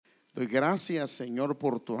Doy gracias, Señor,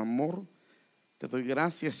 por tu amor. Te doy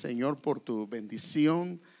gracias, Señor, por tu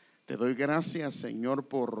bendición. Te doy gracias, Señor,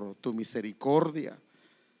 por tu misericordia.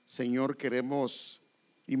 Señor, queremos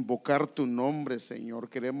invocar tu nombre, Señor.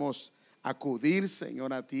 Queremos acudir,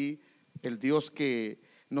 Señor, a ti, el Dios que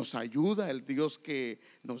nos ayuda, el Dios que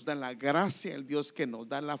nos da la gracia, el Dios que nos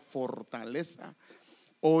da la fortaleza.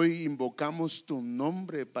 Hoy invocamos tu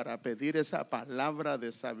nombre para pedir esa palabra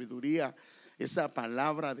de sabiduría, esa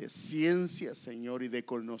palabra de ciencia, Señor, y de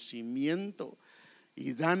conocimiento.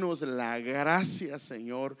 Y danos la gracia,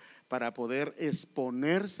 Señor, para poder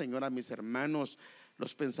exponer, Señor, a mis hermanos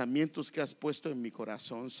los pensamientos que has puesto en mi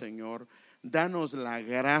corazón, Señor. Danos la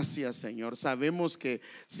gracia, Señor. Sabemos que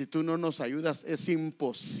si tú no nos ayudas es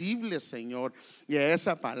imposible, Señor. Y a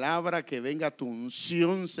esa palabra que venga tu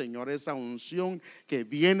unción, Señor, esa unción que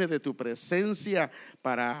viene de tu presencia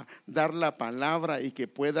para dar la palabra y que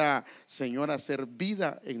pueda, Señor, hacer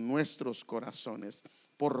vida en nuestros corazones.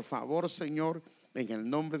 Por favor, Señor, en el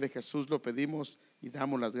nombre de Jesús lo pedimos y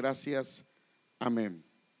damos las gracias. Amén.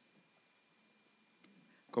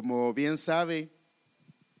 Como bien sabe,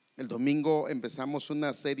 el domingo empezamos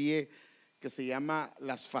una serie que se llama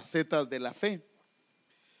Las facetas de la fe.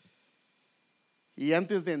 Y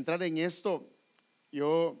antes de entrar en esto,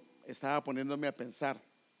 yo estaba poniéndome a pensar.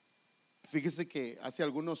 Fíjese que hace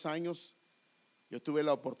algunos años yo tuve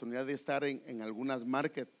la oportunidad de estar en algunas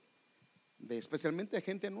markets, especialmente de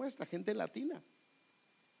gente nuestra, gente latina.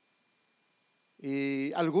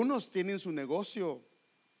 Y algunos tienen su negocio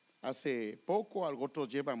hace poco, otros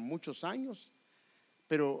llevan muchos años.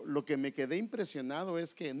 Pero lo que me quedé impresionado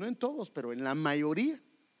es que no en todos, pero en la mayoría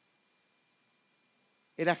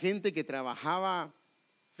era gente que trabajaba,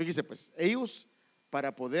 fíjese pues, ellos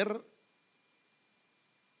para poder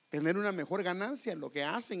tener una mejor ganancia, lo que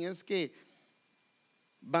hacen es que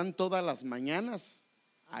van todas las mañanas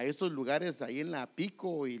a estos lugares ahí en la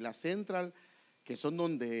Pico y la Central, que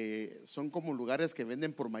son como lugares que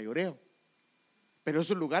venden por mayoreo. Pero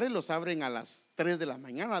esos lugares los abren a las 3 de la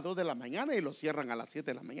mañana, a 2 de la mañana y los cierran a las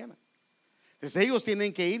 7 de la mañana. Entonces ellos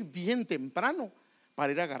tienen que ir bien temprano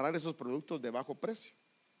para ir a agarrar esos productos de bajo precio.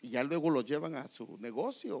 Y ya luego los llevan a su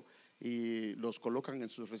negocio y los colocan en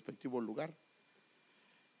su respectivo lugar.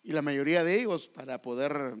 Y la mayoría de ellos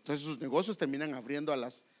entonces sus negocios terminan abriendo a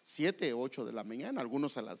las 7, 8 de la mañana,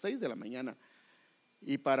 algunos a las 6 de la mañana.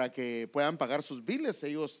 Y para que puedan pagar sus biles,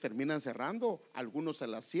 ellos terminan cerrando, algunos a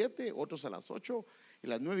las 7, otros a las 8 y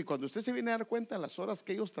las 9. Y cuando usted se viene a dar cuenta, las horas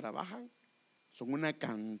que ellos trabajan son una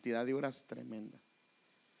cantidad de horas tremenda.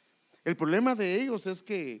 El problema de ellos es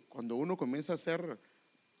que cuando uno comienza a hacer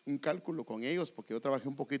un cálculo con ellos, porque yo trabajé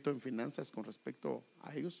un poquito en finanzas con respecto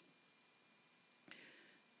a ellos,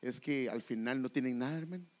 es que al final no tienen nada,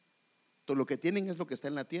 hermano. Todo lo que tienen es lo que está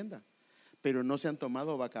en la tienda, pero no se han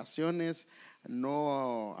tomado vacaciones,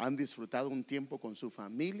 no han disfrutado un tiempo con su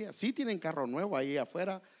familia. Sí tienen carro nuevo ahí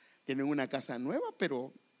afuera, tienen una casa nueva,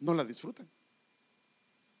 pero no la disfrutan.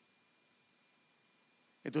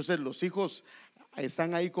 Entonces los hijos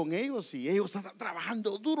están ahí con ellos y ellos están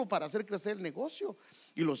trabajando duro para hacer crecer el negocio,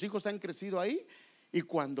 y los hijos han crecido ahí. Y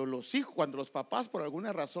cuando los papás por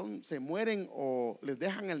alguna razón se mueren o les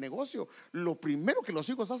dejan el negocio, lo primero que los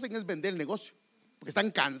hijos hacen es vender el negocio, porque están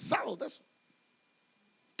cansados de eso.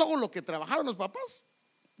 Todo lo que trabajaron los papás,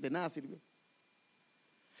 de nada sirvió.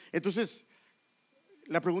 Entonces,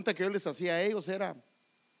 la pregunta que yo les hacía a ellos era: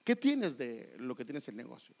 ¿qué tienes de lo que tienes el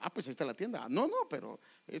negocio? Pues ahí está la tienda. No, pero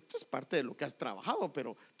esto es parte de lo que has trabajado,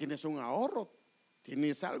 pero tienes un ahorro,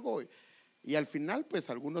 tienes algo. Y al final, pues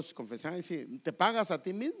algunos confesaban y decían: ¿te pagas a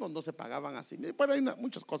ti mismo? No se pagaban a sí mismos. Bueno, hay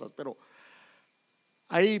muchas cosas, pero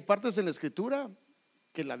hay partes en la escritura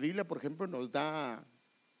que la Biblia, por ejemplo, nos da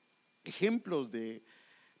ejemplos de.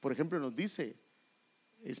 Por ejemplo, nos dice,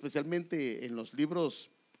 especialmente en los libros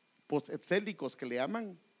post-exélicos que le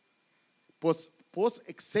llaman,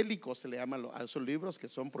 post-exélicos se le llaman a esos libros, que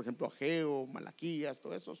son, por ejemplo, Ageo, Malaquías,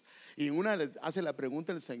 todos esos. Y en una les hace la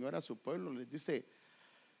pregunta el Señor a su pueblo, les dice: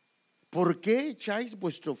 ¿por qué echáis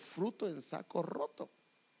vuestro fruto en saco roto?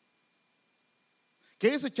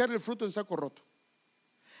 ¿Qué es echar el fruto en saco roto?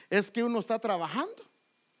 Es que uno está trabajando,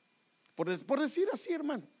 por decir así,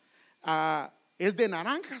 hermano, es de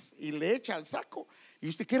naranjas y le echa al saco. Y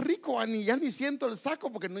usted: qué rico, ya ni siento el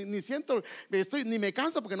saco, porque ni siento, ni me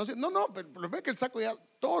canso porque no siento. No, pero ve que el saco ya,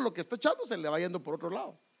 todo lo que está echando se le va yendo por otro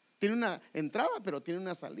lado. Tiene una entrada, pero tiene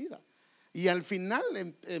una salida. Y al final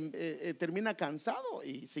termina cansado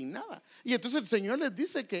y sin nada. Y entonces el Señor les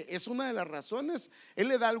dice que es una de las razones. Él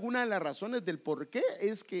le da alguna de las razones del por qué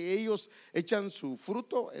es que ellos echan su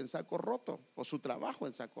fruto en saco roto, o su trabajo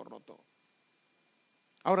en saco roto.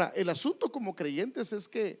 Ahora, el asunto como creyentes es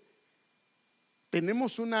que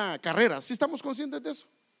tenemos una carrera. ¿Sí estamos conscientes de eso?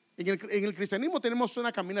 En el cristianismo tenemos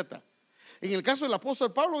una caminata. En el caso del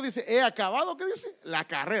apóstol Pablo dice: he acabado, ¿qué dice? La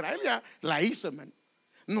carrera. Él ya la hizo, hermano.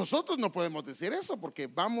 Nosotros no podemos decir eso porque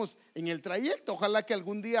vamos en el trayecto. Ojalá que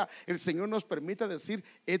algún día el Señor nos permita decir: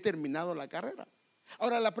 he terminado la carrera.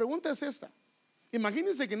 Ahora la pregunta es esta: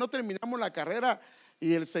 imagínense que no terminamos la carrera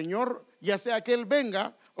y el Señor, ya sea que Él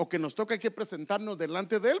venga o que nos toque que presentarnos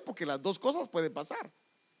delante de Él, porque las dos cosas pueden pasar,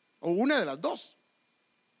 o una de las dos.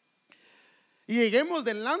 Y lleguemos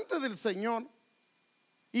delante del Señor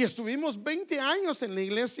y estuvimos 20 años en la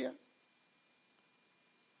iglesia,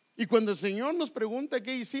 y cuando el Señor nos pregunta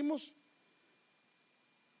qué hicimos,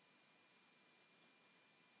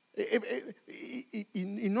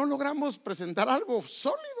 y no logramos presentar algo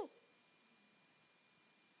sólido.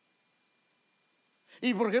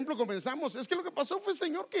 Y por ejemplo comenzamos: es que lo que pasó fue,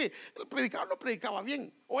 Señor, que el predicador no predicaba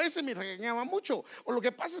bien, o ese me regañaba mucho, o lo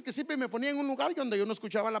que pasa es que siempre me ponía en un lugar donde yo no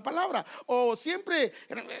escuchaba la palabra, o siempre,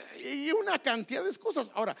 y una cantidad de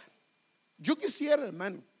cosas. Ahora, yo quisiera,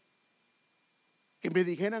 hermano, que me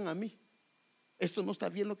dijeran a mí: esto no está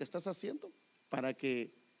bien lo que estás haciendo, para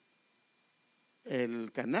que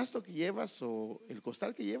el canasto que llevas o el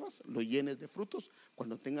costal que llevas lo llenes de frutos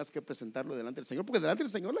cuando tengas que presentarlo delante del Señor. Porque delante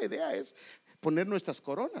del Señor la idea es poner nuestras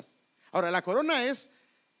coronas. Ahora, la corona es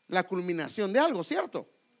la culminación de algo, ¿cierto?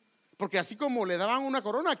 Porque así como le daban una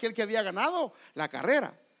corona a aquel que había ganado la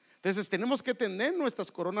carrera, entonces tenemos que tener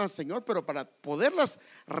nuestras coronas al Señor, pero para poderlas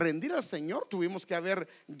rendir al Señor tuvimos que haber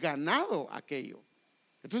ganado aquello.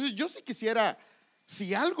 Entonces yo sí quisiera,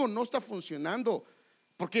 si algo no está funcionando,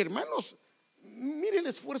 porque hermanos, mire el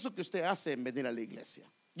esfuerzo que usted hace en venir a la iglesia.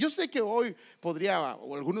 Yo sé que hoy podría,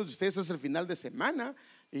 o algunos de ustedes, es el final de semana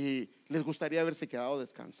y les gustaría haberse quedado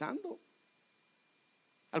descansando.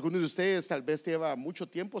 Algunos de ustedes tal vez lleva mucho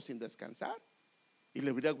tiempo sin descansar y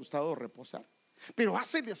le hubiera gustado reposar, pero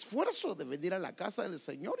hace el esfuerzo de venir a la casa del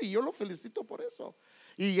Señor, y yo lo felicito por eso.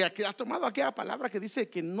 Y ha tomado aquella palabra que dice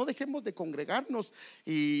que no dejemos de congregarnos,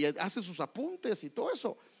 y hace sus apuntes y todo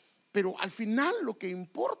eso. Pero al final lo que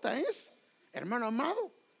importa es, hermano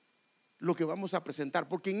amado, lo que vamos a presentar,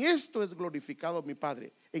 porque en esto es glorificado mi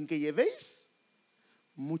Padre, en que llevéis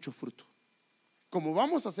mucho fruto. Como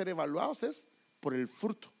vamos a ser evaluados es por el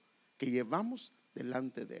fruto que llevamos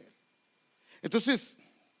delante de Él. Entonces,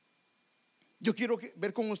 yo quiero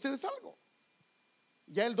ver con ustedes algo.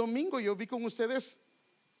 Ya el domingo yo vi con ustedes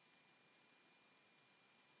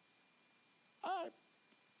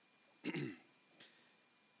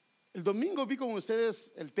el domingo vi con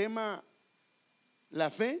ustedes el tema: la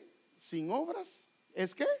fe sin obras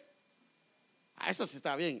es que eso sí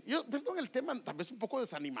está bien. Yo, perdón, el tema tal vez un poco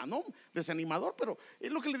desanimador, pero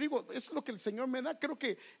es lo que le digo, es lo que el Señor me da. Creo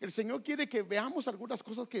que el Señor quiere que veamos algunas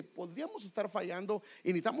cosas que podríamos estar fallando y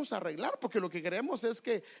necesitamos arreglar, porque lo que queremos es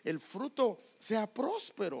que el fruto sea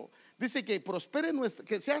próspero. Dice que prospere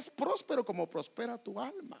que seas próspero como prospera tu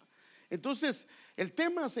alma. Entonces el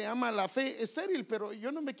tema se llama la fe estéril, pero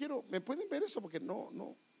yo no me quiero, ¿me pueden ver eso? Porque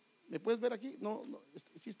no, ¿me puedes ver aquí? No,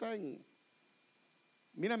 sí está en,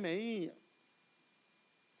 mírame ahí.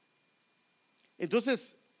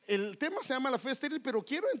 Entonces el tema se llama la fe estéril, pero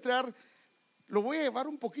quiero entrar, lo voy a llevar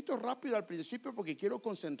un poquito rápido al principio porque quiero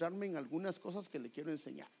concentrarme en algunas cosas que le quiero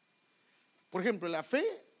enseñar. Por ejemplo, la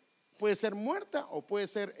fe puede ser muerta o puede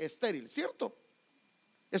ser estéril, ¿cierto?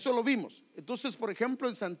 Eso lo vimos. Entonces, por ejemplo,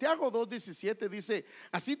 en Santiago 2:17 dice: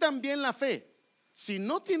 así también la fe, si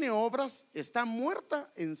no tiene obras, está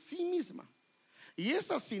muerta en sí misma. Y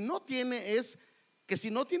esa, si no tiene, es que si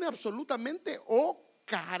no tiene absolutamente o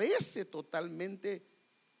carece totalmente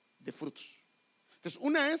de frutos. Entonces,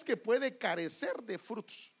 una es que puede carecer de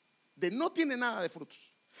frutos, de no tiene nada de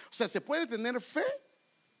frutos. O sea, se puede tener fe,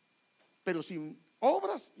 pero sin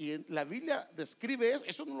obras. Y la Biblia describe eso.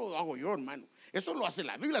 Eso no lo hago yo, hermano, eso lo hace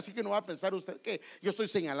la Biblia. Así que no va a pensar usted que yo estoy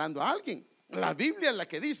señalando a alguien. La Biblia es la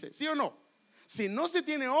que dice, ¿sí o no? Si no se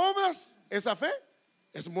tiene obras, esa fe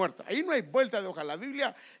es muerta. Ahí no hay vuelta de hoja. La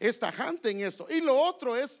Biblia es tajante en esto. Y lo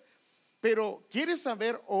otro es, pero ¿quieres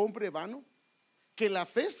saber, hombre vano, que la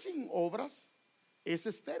fe sin obras es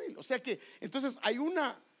estéril? O sea que entonces hay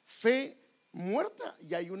una fe muerta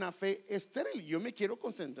y hay una fe estéril. Yo me quiero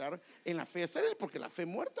concentrar en la fe estéril, porque la fe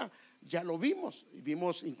muerta ya lo vimos.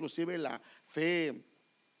 Vimos inclusive la fe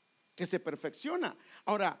que se perfecciona.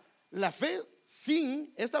 Ahora, la fe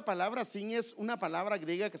sin, esta palabra sin es una palabra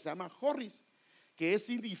griega que se llama horis, que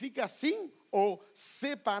significa sin o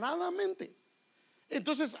separadamente.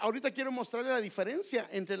 Entonces ahorita quiero mostrarle la diferencia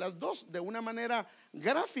entre las dos de una manera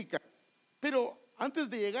gráfica. Pero antes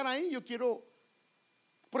de llegar ahí, yo quiero,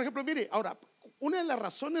 por ejemplo, mire, ahora, una de las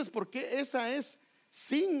razones por qué esa es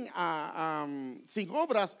sin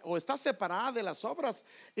obras o está separada de las obras,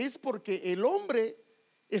 es porque el hombre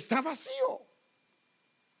está vacío.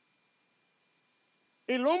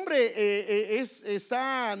 El hombre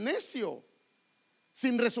está necio,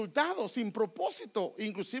 sin resultado, sin propósito.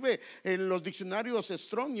 Inclusive en los diccionarios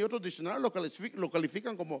Strong y otros diccionarios lo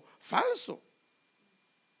califican como falso.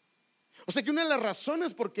 O sea que una de las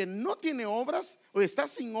razones porque no tiene obras, o está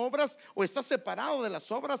sin obras, o está separado de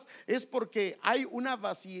las obras, es porque hay una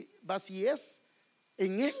vacíez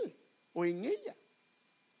en él o en ella.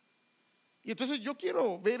 Y entonces yo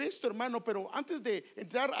quiero ver esto, hermano, pero antes de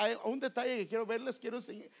entrar a un detalle que quiero verles, quiero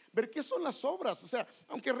ver qué son las obras. O sea,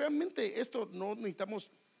 aunque realmente esto no necesitamos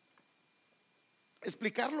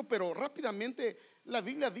explicarlo, pero rápidamente la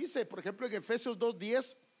Biblia dice, por ejemplo, en Efesios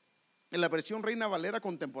 2:10, en la versión Reina Valera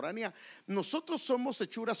contemporánea: nosotros somos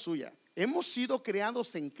hechura suya, hemos sido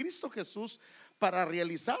creados en Cristo Jesús para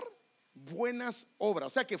realizar buenas obras. O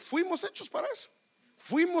sea que fuimos hechos para eso.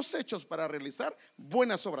 Fuimos hechos para realizar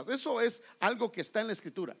buenas obras. Eso es algo que está en la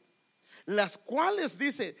escritura, las cuales,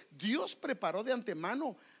 dice, Dios preparó de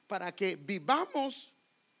antemano para que vivamos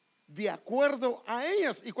de acuerdo a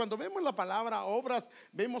ellas. Y cuando vemos la palabra obras,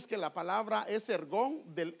 vemos que la palabra es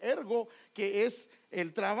ergón, del ergo, que es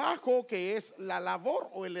el trabajo, que es la labor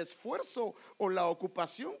o el esfuerzo o la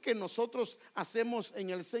ocupación que nosotros hacemos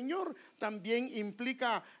en el Señor. También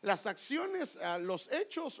implica las acciones, los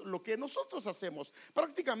hechos, lo que nosotros hacemos.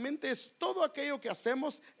 Prácticamente es todo aquello que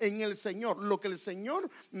hacemos en el Señor, lo que el Señor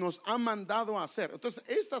nos ha mandado a hacer. Entonces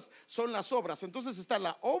estas son las obras. Entonces está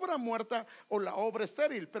la obra muerta o la obra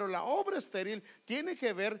estéril, pero la obra estéril tiene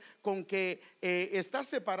que ver con que está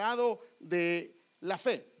separado de la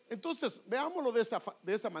fe. Entonces veámoslo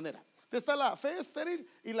de esta manera. Está la fe estéril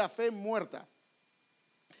y la fe muerta.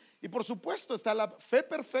 Y por supuesto está la fe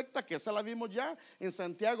perfecta, que esa la vimos ya en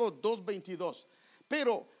Santiago 2:22.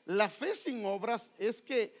 Pero la fe sin obras, es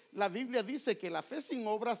que la Biblia dice que la fe sin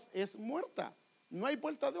obras es muerta. No hay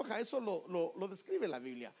vuelta de hoja. Eso lo describe la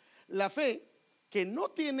Biblia. La fe que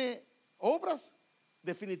no tiene obras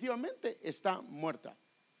definitivamente está muerta.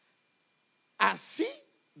 Así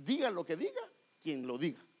diga lo que diga quien lo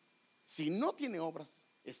diga, si no tiene obras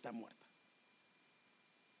está muerta.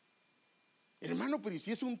 Hermano, pero ¿y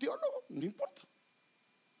si es un teólogo? No importa,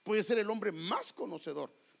 puede ser el hombre más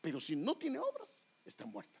conocedor, pero si no tiene obras está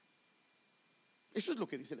muerta. Eso es lo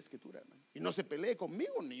que dice la escritura, hermano. Y no se pelee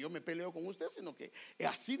conmigo, ni yo me peleo con usted, sino que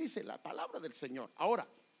así dice la palabra del Señor. Ahora,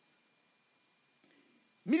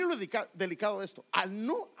 miren lo delicado de esto. Al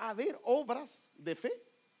no haber obras de fe,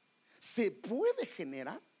 se puede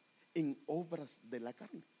generar en obras de la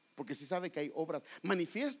carne. Porque si sabe que hay obras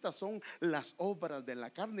manifiestas, son las obras de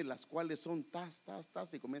la carne, las cuales son tas,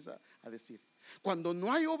 y comienza a decir. Cuando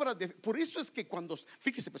no hay obras de fe, por eso es que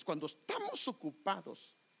fíjese, pues cuando estamos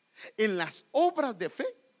ocupados en las obras de fe,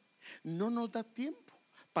 no nos da tiempo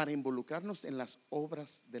para involucrarnos en las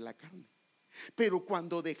obras de la carne. Pero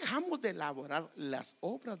cuando dejamos de elaborar las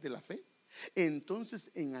obras de la fe, entonces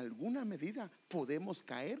en alguna medida podemos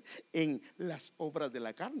caer en las obras de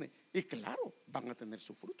la carne. Y claro, van a tener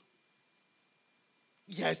su fruto.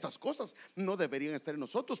 Ya estas cosas no deberían estar en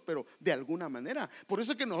nosotros, pero de alguna manera. Por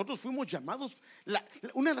eso es que nosotros fuimos llamados.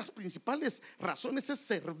 Una de las principales razones es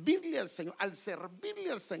servirle al Señor. Al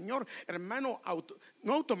servirle al Señor, hermano,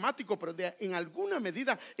 no automático, pero en alguna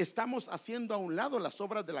medida estamos haciendo a un lado las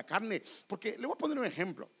obras de la carne. Porque le voy a poner un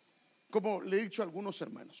ejemplo, como le he dicho a algunos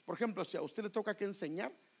hermanos. Por ejemplo, si a usted le toca que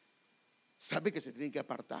enseñar, sabe que se tiene que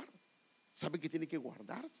apartar, sabe que tiene que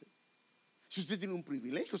guardarse. Si usted tiene un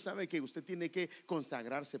privilegio, sabe que usted tiene que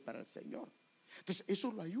consagrarse para el Señor. Entonces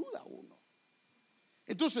eso lo ayuda a uno.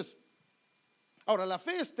 Entonces, ahora la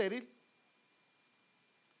fe estéril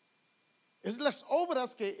es las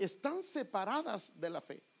obras que están separadas de la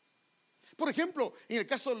fe. Por ejemplo, en el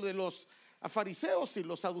caso de los fariseos y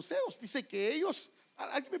los saduceos, dice que ellos,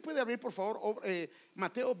 ¿alguien me puede abrir por favor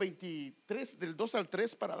Mateo 23 del 2 al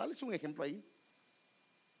 3 para darles un ejemplo ahí?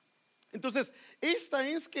 Entonces, esta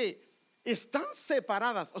es que están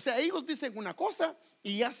separadas. O sea, ellos dicen una cosa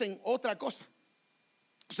y hacen otra cosa.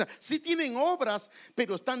 O sea, sí tienen obras,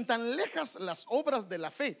 pero están tan lejas las obras de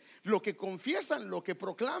la fe. Lo que confiesan, lo que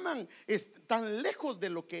proclaman, es tan lejos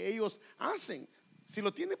de lo que ellos hacen. Si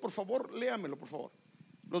lo tiene, por favor, léamelo, por favor.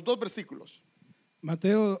 Los dos versículos.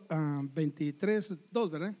 Mateo 23,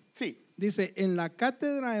 2, ¿verdad? Sí. Dice: en la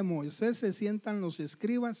cátedra de Moisés se sientan los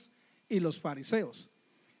escribas y los fariseos.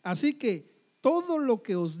 Así que todo lo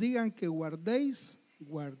que os digan que guardéis,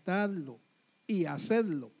 guardadlo y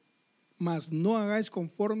hacedlo, mas no hagáis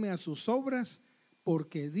conforme a sus obras,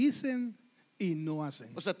 porque dicen y no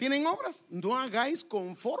hacen. O sea, tienen obras, no hagáis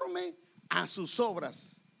conforme a sus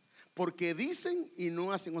obras, porque dicen y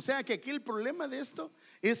no hacen. O sea que aquí el problema de esto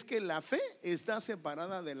es que la fe está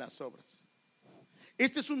separada de las obras.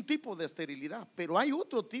 Este es un tipo de esterilidad, pero hay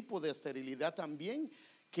otro tipo de esterilidad también,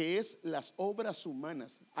 que es las obras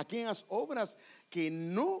humanas. Aquellas obras que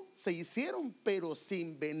no se hicieron, pero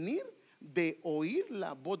sin venir de oír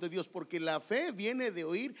la voz de Dios, porque la fe viene de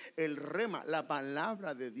oír el rema, la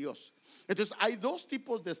palabra de Dios. Entonces hay dos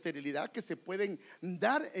tipos de esterilidad que se pueden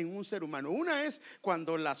dar en un ser humano. Una es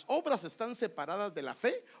cuando las obras están separadas de la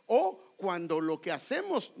fe, o cuando lo que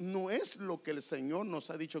hacemos no es lo que el Señor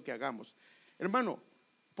nos ha dicho que hagamos. Hermano,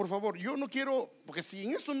 por favor, yo no quiero, porque si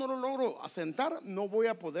en eso no lo logro asentar, no voy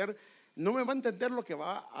a poder, no me va a entender lo que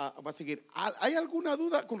va a seguir. ¿Hay alguna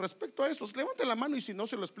duda con respecto a eso? Levante la mano y si no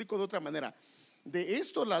se lo explico de otra manera. De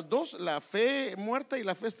esto, las dos, la fe muerta y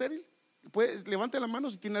la fe estéril, pues levante la mano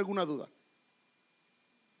si tiene alguna duda.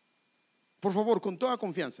 Por favor, con toda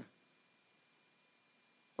confianza.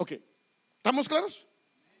 Ok, ¿estamos claros?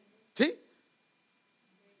 ¿Sí?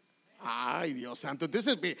 Ay, Dios santo.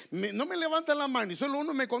 Entonces no me levanta la mano y solo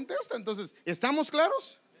uno me contesta. Entonces, ¿estamos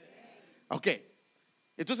claros? Ok.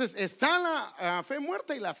 Entonces está la fe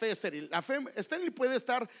muerta y la fe estéril. La fe estéril puede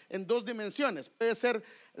estar en dos dimensiones. Puede ser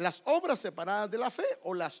las obras separadas de la fe,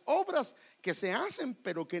 o las obras que se hacen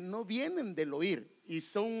pero que no vienen del oír, y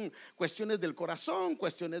son cuestiones del corazón,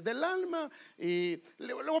 cuestiones del alma. Y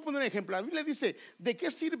le voy a poner un ejemplo. La Biblia dice: ¿de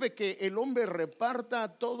qué sirve que el hombre reparta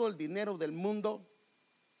todo el dinero del mundo?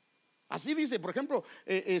 Así dice, por ejemplo,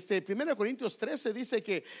 1 Corintios 13 dice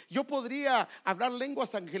que yo podría hablar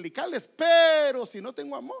lenguas angelicales, pero si no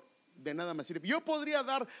tengo amor, de nada me sirve. Yo podría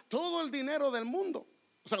dar todo el dinero del mundo,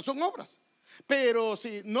 o sea, son obras, pero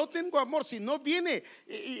si no tengo amor, si no viene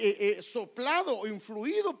soplado o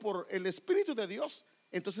influido por el Espíritu de Dios,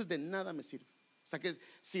 entonces de nada me sirve. O sea que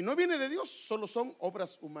si no viene de Dios, solo son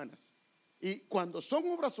obras humanas. Y cuando son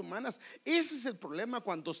obras humanas, ese es el problema.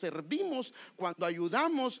 Cuando servimos, cuando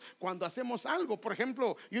ayudamos, cuando hacemos algo. Por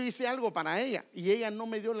ejemplo, yo hice algo para ella y ella no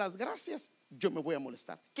me dio las gracias, yo me voy a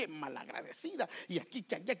molestar. Qué malagradecida. Y aquí,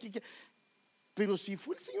 que allá, aquí. Pero si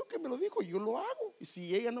fue el Señor que me lo dijo, yo lo hago. Y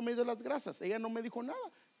si ella no me dio las gracias, ella no me dijo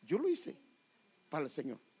nada, yo lo hice para el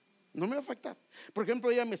Señor. No me va a afectar. Por ejemplo,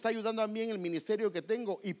 ella me está ayudando a mí en el ministerio que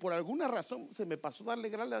tengo, y por alguna razón se me pasó darle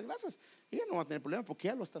las gracias. Ella no va a tener problema porque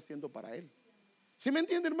ella lo está haciendo para él. ¿Sí me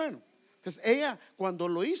entiende, hermano? Entonces ella, cuando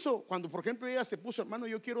lo hizo, cuando por ejemplo ella se puso: hermano,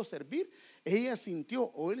 yo quiero servir, ella sintió,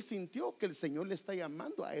 o él sintió, que el Señor le está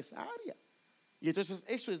llamando a esa área. Y entonces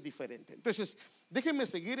eso es diferente. Entonces déjenme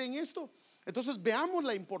seguir en esto. Entonces veamos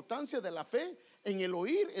la importancia de la fe en el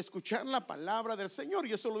oír, escuchar la palabra del Señor.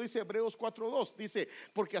 Y eso lo dice Hebreos 4:2. Dice: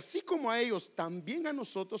 porque así como a ellos, también a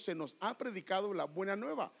nosotros se nos ha predicado la buena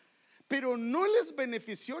nueva, pero no les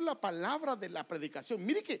benefició la palabra de la predicación.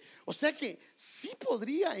 Mire que, o sea que sí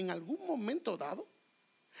podría en algún momento dado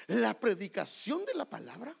la predicación de la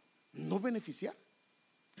palabra no beneficiar.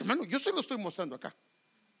 Hermano, yo se lo estoy mostrando acá.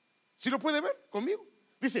 ¿Sí lo puede ver conmigo?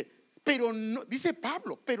 Dice, pero no, dice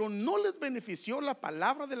Pablo, pero no les benefició la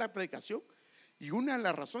palabra de la predicación. Y una de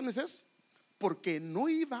las razones es porque no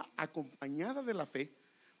iba acompañada de la fe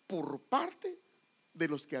por parte de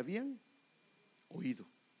los que habían oído.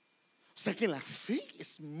 O sea que la fe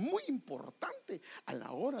es muy importante a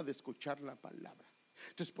la hora de escuchar la palabra.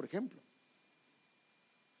 Entonces, por ejemplo,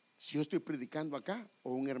 si yo estoy predicando acá,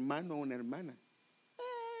 o un hermano o una hermana,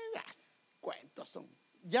 cuentos son.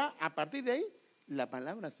 Ya a partir de ahí, la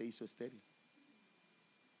palabra se hizo estéril.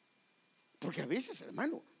 Porque a veces,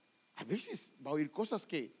 hermano, a veces va a oír cosas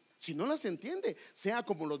que, si no las entiende, sea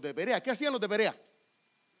como los de Berea. ¿Qué hacían los de Berea?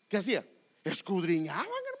 ¿Qué hacían? Escudriñaban,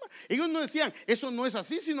 hermano. Ellos no decían, eso no es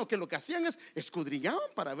así, sino que lo que hacían es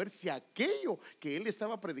escudriñaban para ver si aquello que él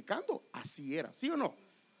estaba predicando así era, ¿sí o no?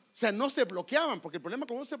 O sea, no se bloqueaban, porque el problema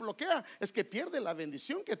cuando se bloquea es que pierde la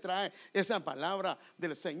bendición que trae esa palabra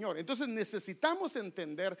del Señor. Entonces necesitamos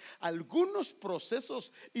entender algunos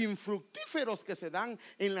procesos infructíferos que se dan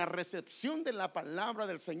en la recepción de la palabra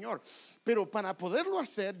del Señor. Pero para poderlo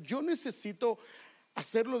hacer, yo necesito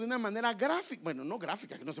hacerlo de una manera gráfica. Bueno, no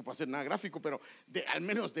gráfica, que no se puede hacer nada gráfico, pero al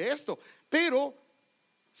menos de esto. Pero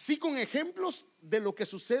sí con ejemplos de lo que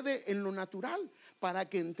sucede en lo natural, para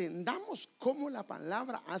que entendamos cómo la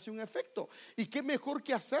palabra hace un efecto. Y qué mejor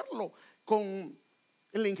que hacerlo con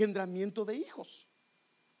el engendramiento de hijos.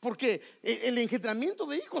 Porque el engendramiento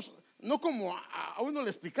de hijos, no como a uno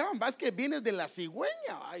le explicaban, es que viene de la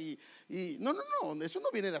cigüeña. Y no, eso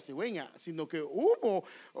no viene de la cigüeña, sino que hubo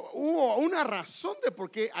una razón de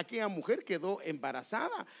por qué aquella mujer quedó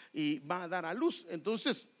embarazada y va a dar a luz.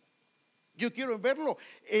 Entonces, yo quiero verlo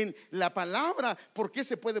en la palabra. ¿Por qué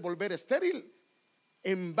se puede volver estéril?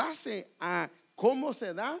 en base a cómo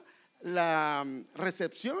se da la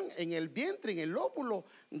recepción en el vientre, en el óvulo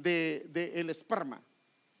del esperma.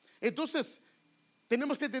 Entonces,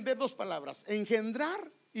 tenemos que entender dos palabras: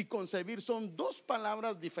 engendrar y concebir son dos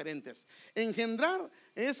palabras diferentes. Engendrar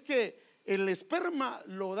es que el esperma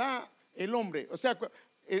lo da el hombre. O sea,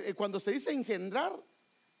 cuando se dice engendrar,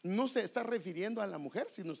 no se está refiriendo a la mujer,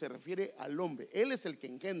 sino se refiere al hombre. Él es el que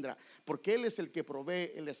engendra, porque él es el que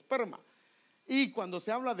provee el esperma. Y cuando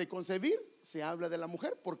se habla de concebir, se habla de la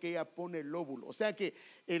mujer, porque ella pone el óvulo. O sea que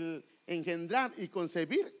el engendrar y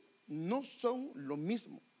concebir no son lo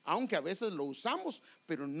mismo, aunque a veces lo usamos,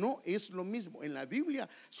 pero no es lo mismo. En la Biblia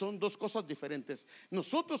son dos cosas diferentes.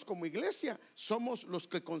 Nosotros como iglesia somos los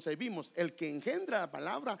que concebimos. El que engendra la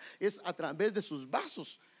palabra es a través de sus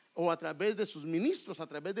vasos, o a través de sus ministros, a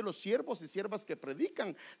través de los siervos y siervas que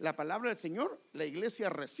predican la palabra del Señor. La iglesia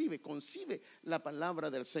recibe, concibe la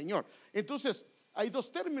palabra del Señor. Entonces, hay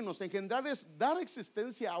dos términos. Engendrar es dar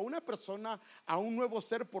existencia a una persona, a un nuevo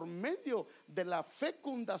ser, por medio de la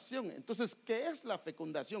fecundación. Entonces, ¿qué es la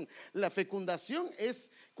fecundación? La fecundación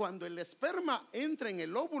es cuando el esperma entra en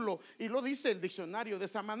el óvulo, y lo dice el diccionario de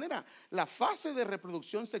esta manera: la fase de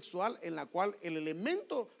reproducción sexual en la cual el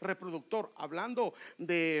elemento reproductor, hablando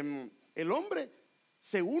de el hombre,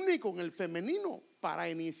 se une con el femenino para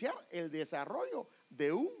iniciar el desarrollo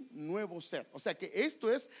de un nuevo ser. O sea que esto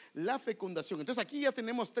es la fecundación. Entonces aquí ya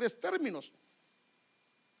tenemos tres términos: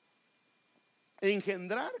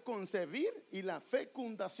 engendrar, concebir y la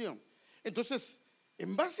fecundación. Entonces,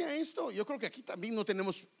 en base a esto, yo creo que aquí también no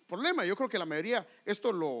tenemos problema. Yo creo que la mayoría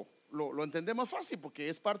esto lo entendemos fácil, porque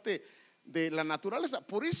es parte de la naturaleza.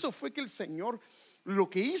 Por eso fue que el Señor lo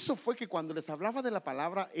que hizo fue que cuando les hablaba de la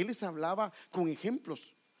palabra, Él les hablaba con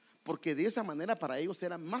ejemplos, porque de esa manera para ellos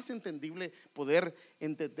era más entendible poder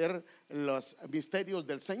entender los misterios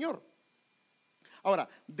del Señor. Ahora,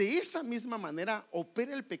 de esa misma manera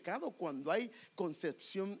opera el pecado cuando hay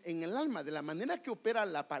concepción en el alma. De la manera que opera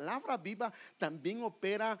la palabra viva, también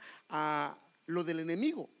opera a lo del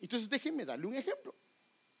enemigo. Entonces déjenme darle un ejemplo.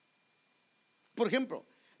 Por ejemplo,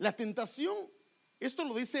 la tentación, esto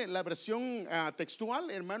lo dice la versión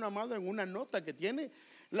textual, hermano amado, en una nota que tiene.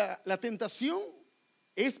 La tentación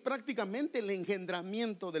es prácticamente el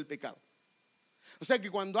engendramiento del pecado. O sea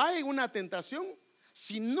que cuando hay una tentación,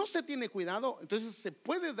 si no se tiene cuidado, entonces se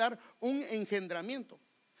puede dar un engendramiento.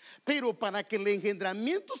 Pero para que el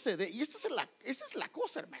engendramiento se dé, y esa es la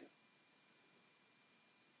cosa, hermano,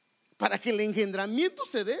 para que el engendramiento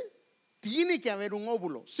se dé, tiene que haber un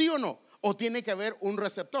óvulo, ¿sí o no? O tiene que haber un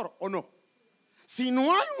receptor, ¿o no? Si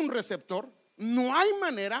no hay un receptor, no hay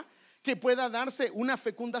manera que pueda darse una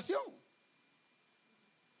fecundación.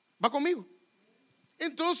 ¿Va conmigo?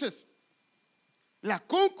 Entonces, la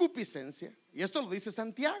concupiscencia, y esto lo dice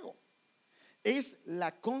Santiago, es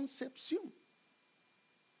la concepción.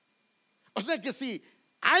 O sea que si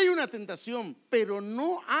hay una tentación, pero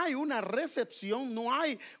no hay una recepción, no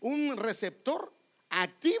hay un receptor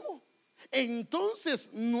activo,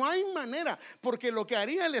 entonces no hay manera, porque lo que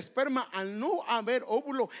haría el esperma al no haber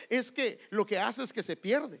óvulo es que lo que hace es que se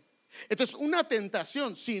pierde. Entonces, una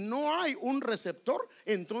tentación, si no hay un receptor,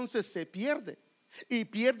 entonces se pierde y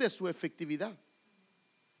pierde su efectividad.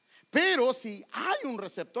 Pero si hay un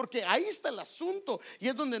receptor, que ahí está el asunto, y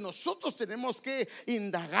es donde nosotros tenemos que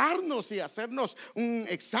indagarnos y hacernos un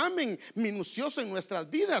examen minucioso en nuestras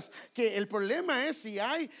vidas, que el problema es: si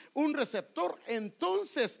hay un receptor,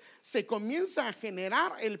 entonces se comienza a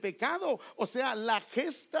generar el pecado, o sea, la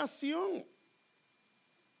gestación.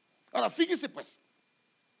 Ahora fíjese pues,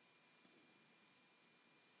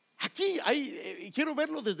 aquí quiero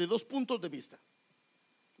verlo desde dos puntos de vista.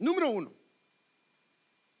 Número uno,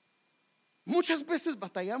 muchas veces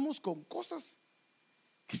batallamos con cosas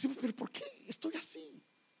que decimos: pero ¿por qué estoy así?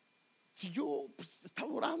 Si yo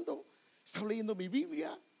estaba orando, estaba leyendo mi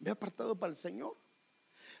Biblia, me he apartado para el Señor.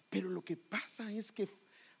 Pero lo que pasa es que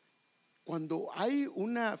cuando hay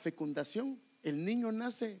una fecundación, el niño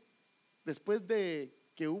nace después de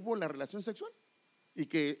que hubo la relación sexual y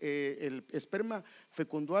que el esperma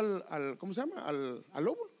fecundó ¿cómo se llama? Al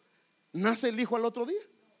óvulo. Nace el hijo al otro día.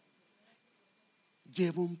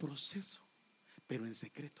 Lleva un proceso, pero en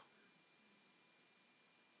secreto.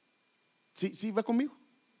 ¿Sí va conmigo?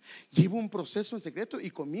 Lleva un proceso en secreto y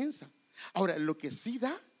comienza. Ahora, lo que sí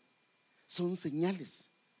da son señales.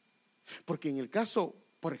 Porque en el caso,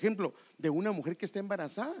 por ejemplo, de una mujer que está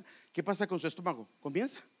embarazada, ¿qué pasa con su estómago?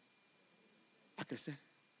 Comienza a crecer,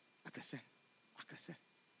 a crecer, a crecer.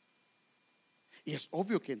 Y es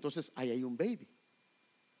obvio que entonces ahí hay un baby.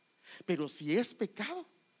 Pero si es pecado,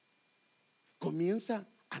 comienza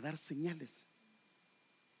a dar señales.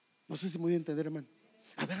 No sé si me voy a entender, hermano.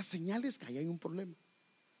 a dar señales que ahí hay un problema.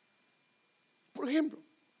 Por ejemplo,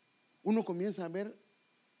 uno comienza a ver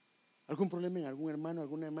algún problema en algún hermano,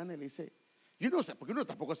 alguna hermana, y le dice, yo no sé, porque uno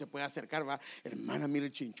tampoco se puede acercar, va, hermana, mire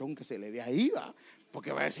el chinchón que se le dé ahí, va,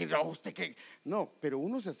 porque va a decir, no, usted que, no, pero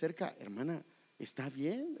uno se acerca, hermana, está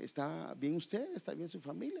bien usted, está bien su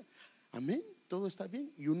familia, amén, todo está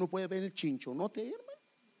bien, y uno puede ver el chinchonote, hermano.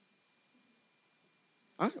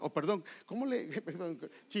 Perdón,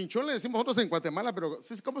 chinchón le decimos nosotros en Guatemala, pero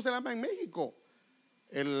 ¿cómo se llama en México?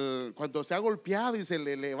 Cuando se ha golpeado y se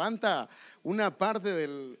le levanta una parte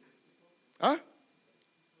del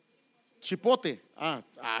chipote.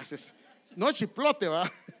 No chiplote,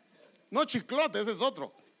 va. No chiclote, ese es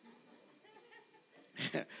otro.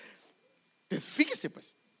 Entonces, fíjese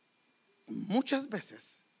pues, muchas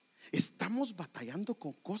veces estamos batallando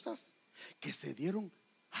con cosas que se dieron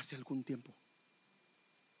hace algún tiempo,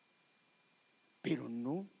 pero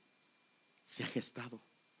no se ha gestado.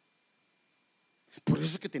 Por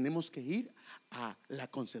eso es que tenemos que ir a la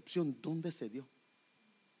concepción, ¿dónde se dio?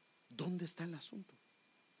 ¿Dónde está el asunto?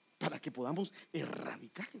 Para que podamos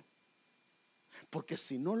erradicarlo. Porque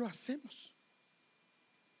si no lo hacemos,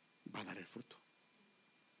 va a dar el fruto.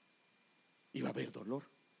 Y va a haber dolor,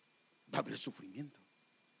 va a haber sufrimiento.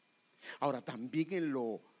 Ahora, también en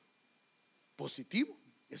lo positivo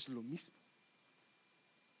es lo mismo.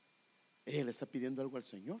 Él está pidiendo algo al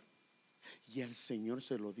Señor y el Señor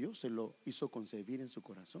se lo dio, se lo hizo concebir en su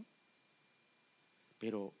corazón.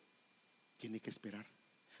 Pero tiene que esperar,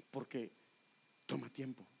 porque toma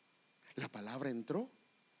tiempo. La palabra entró,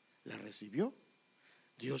 la recibió,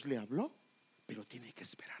 Dios le habló, pero tiene que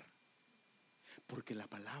esperar, porque la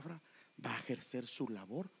palabra va a ejercer su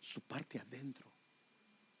labor, su parte adentro.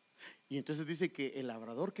 Y entonces dice que el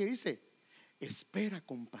labrador, ¿qué dice? Espera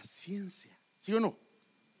con paciencia, ¿sí o no?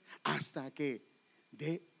 Hasta que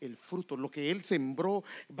dé el fruto. Lo que él sembró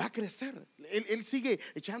va a crecer. Él sigue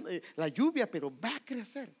echando la lluvia, pero va a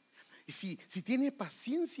crecer. Y si tiene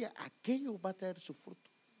paciencia, aquello va a traer su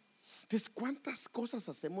fruto. Entonces, ¿cuántas cosas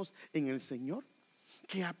hacemos en el Señor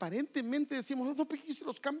que aparentemente decimos, no hice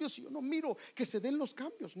los cambios y yo no miro que se den los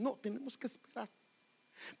cambios? No, tenemos que esperar.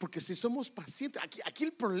 Porque si somos pacientes, aquí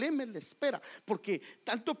el problema es la espera, porque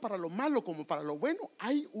tanto para lo malo como para lo bueno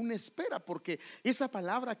hay una espera, porque esa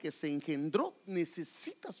palabra que se engendró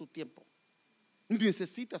necesita su tiempo.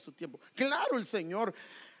 Necesita su tiempo. Claro, el Señor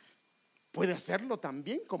puede hacerlo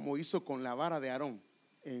también como hizo con la vara de Aarón.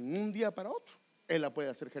 En un día para otro Él la puede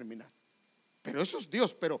hacer germinar. Pero eso es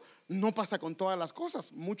Dios, pero no pasa con todas las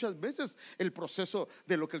cosas. Muchas veces el proceso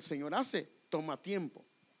de lo que el Señor hace toma tiempo.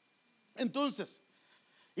 Entonces,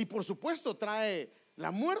 y por supuesto trae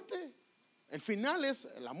la muerte. El final es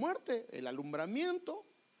la muerte, el alumbramiento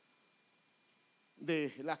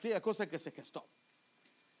de aquella cosa que se gestó.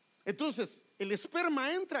 Entonces el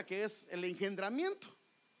esperma entra, que es el engendramiento.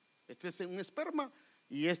 Este es un esperma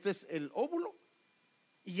y este es el óvulo.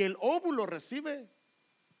 Y el óvulo recibe,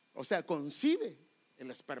 o sea, concibe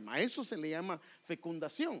el esperma. Eso se le llama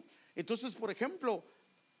fecundación. Entonces, por ejemplo,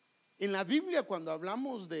 en la Biblia, cuando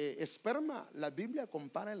hablamos de esperma, la Biblia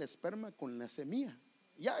compara el esperma con la semilla.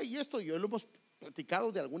 Y esto yo lo hemos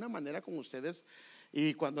platicado de alguna manera con ustedes.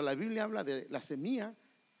 Y cuando la Biblia habla de la semilla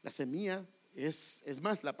es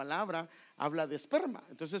más, la palabra habla de esperma.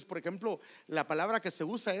 Entonces, por ejemplo, la palabra que se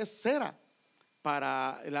usa es sera,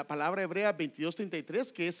 para la palabra hebrea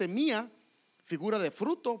 22:33, que es semilla, figura de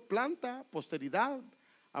fruto, planta, posteridad,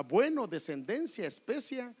 bueno, descendencia,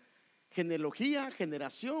 especia, genealogía,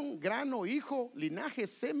 generación, grano, hijo, linaje,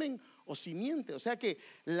 semen o simiente. O sea que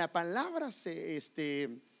la palabra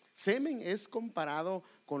semen es comparado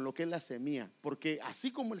con lo que es la semilla, porque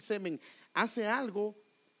así como el semen hace algo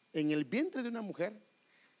en el vientre de una mujer,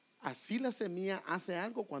 así la semilla hace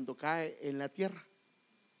algo cuando cae en la tierra,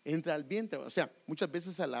 entra al vientre. O sea, muchas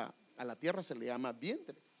veces a la tierra se le llama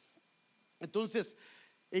vientre. Entonces,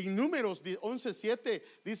 en Números 11:7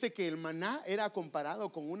 dice que el maná era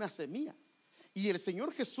comparado con una semilla. Y el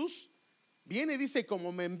Señor Jesús viene y dice: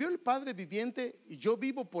 como me envió el Padre viviente y yo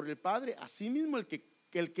vivo por el Padre, así mismo el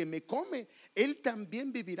que me come, él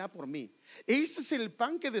también vivirá por mí. Ese es el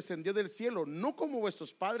pan que descendió del cielo, no como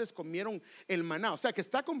vuestros padres comieron el maná. O sea que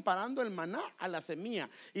está comparando el maná a la semilla.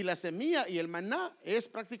 Y la semilla y el maná es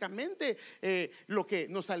prácticamente lo que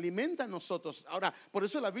nos alimenta a nosotros. Ahora, por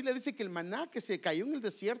eso la Biblia dice que el maná que se cayó en el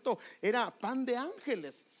desierto era pan de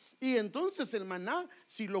ángeles. Y entonces el maná,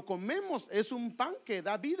 si lo comemos, es un pan que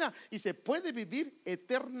da vida y se puede vivir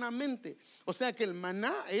eternamente. O sea que el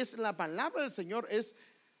maná es la palabra del Señor, es,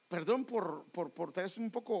 perdón por traerse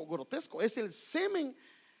un poco grotesco, es el semen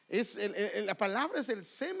La palabra es el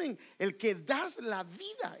semen, el que das la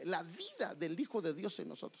vida del Hijo de Dios en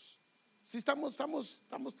nosotros. Si estamos,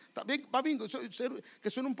 también va bien, que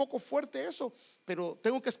suena un poco fuerte eso, pero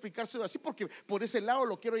tengo que explicárselo así porque por ese lado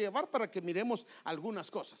lo quiero llevar para que miremos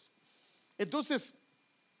algunas cosas. Entonces,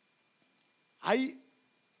 hay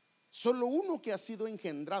solo uno que ha sido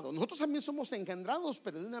engendrado. Nosotros también somos engendrados,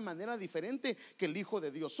 pero de una manera diferente que el Hijo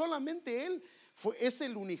de Dios. Solamente Él es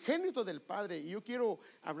el unigénito del Padre. Y yo quiero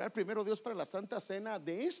hablar primero, Dios, para la Santa Cena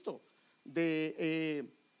de esto,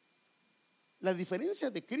 de la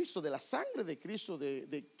diferencia de Cristo, de la sangre de Cristo,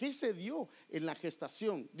 de qué se dio en la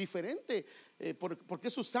gestación. Diferente, porque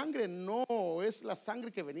su sangre no es la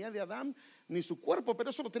sangre que venía de Adán, ni su cuerpo,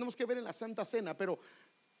 pero eso lo tenemos que ver en la Santa Cena. Pero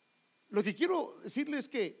lo que quiero decirles es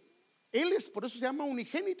que Él es, por eso se llama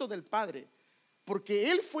unigénito del Padre,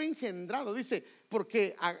 porque Él fue engendrado. Dice,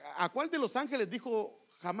 porque a cuál de los ángeles dijo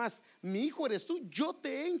jamás: mi hijo eres tú, yo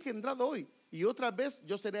te he engendrado hoy, y otra vez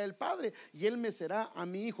yo seré el Padre y Él me será a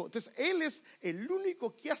mi hijo. Entonces Él es el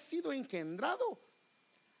único que ha sido engendrado,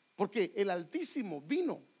 porque el Altísimo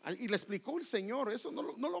vino y le explicó el Señor. Eso no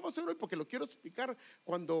lo vamos a hacer hoy porque lo quiero explicar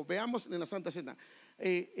cuando veamos en la Santa Cena.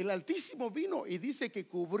 El Altísimo vino y dice que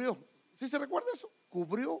cubrió. ¿Sí se recuerda eso?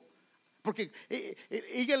 Cubrió, porque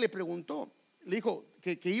ella le preguntó, le dijo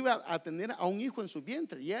que iba a tener a un hijo en su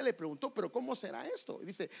vientre, y ella le preguntó, pero ¿cómo será esto? Y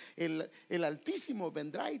dice, el Altísimo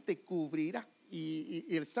vendrá y te cubrirá,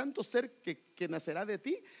 y el santo ser que nacerá de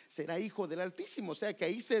ti será hijo del Altísimo. O sea que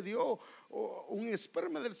ahí se dio un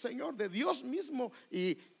esperma del Señor, de Dios mismo,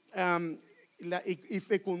 y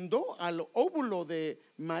fecundó al óvulo de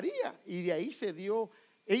María, y de ahí se dio.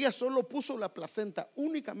 Ella solo puso la placenta,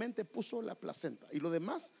 únicamente puso la placenta, y lo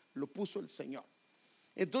demás lo puso el Señor.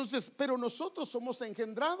 Entonces, pero nosotros somos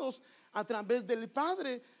engendrados a través del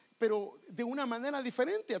Padre, pero de una manera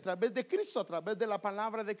diferente, a través de Cristo, a través de la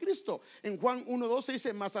palabra de Cristo. En Juan 1:12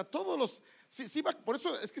 dice, más a todos los, por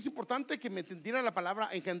eso es que es importante que me entendiera la palabra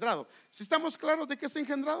engendrado. ¿Si estamos claros de qué es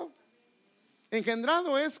engendrado?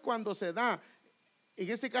 Engendrado es cuando se da, en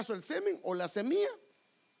este caso, el semen o la semilla,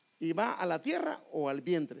 y va a la tierra o al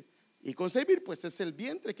vientre. Y concebir, pues es el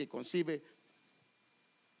vientre que concibe.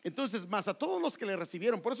 Entonces, más a todos los que le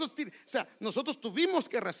recibieron. Por eso, o sea, nosotros tuvimos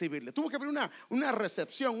que recibirle. Tuvo que haber una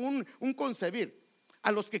recepción, un concebir.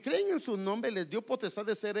 A los que creen en su nombre les dio potestad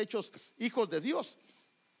de ser hechos hijos de Dios,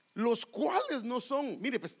 los cuales no son,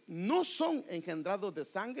 mire, pues no son engendrados de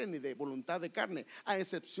sangre ni de voluntad de carne, a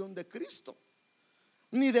excepción de Cristo,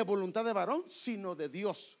 ni de voluntad de varón, sino de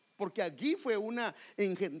Dios. Porque allí fue un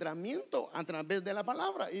engendramiento a través de la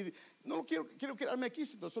palabra. Y no quiero quedarme aquí,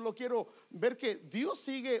 solo quiero ver que Dios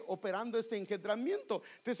sigue operando este engendramiento.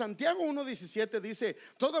 De Santiago 1:17 dice: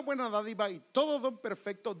 toda buena dádiva y todo don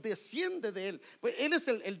perfecto desciende de Él. Pues Él es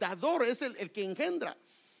el dador, es el que engendra.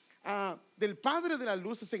 Del Padre de las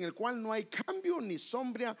luces, en el cual no hay cambio ni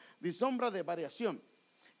sombra de variación.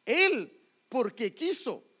 Él, porque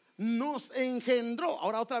quiso, nos engendró.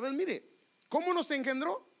 Ahora otra vez, mire, ¿cómo nos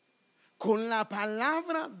engendró? Con la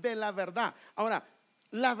palabra de la verdad. Ahora,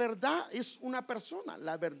 la verdad es una persona,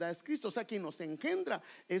 la verdad es Cristo. O sea, quien nos engendra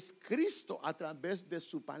es Cristo a través de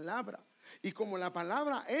su palabra. Y como la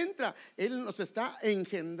palabra entra, Él nos está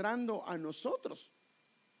engendrando a nosotros.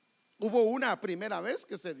 Hubo una primera vez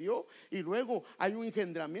que se dio, y luego hay un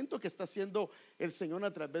engendramiento que está haciendo el Señor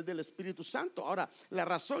a través del Espíritu Santo. Ahora, la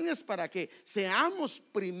razón es para que seamos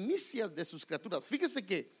primicias de sus criaturas. Fíjese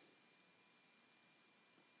que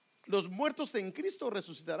los muertos en Cristo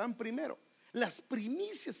resucitarán primero. Las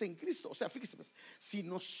primicias en Cristo. O sea, fíjese pues, si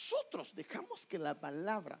nosotros dejamos que la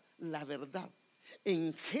palabra, la verdad,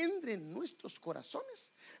 engendre en nuestros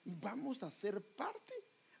corazones, vamos a ser parte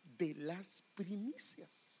de las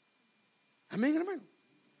primicias. Amén, hermano.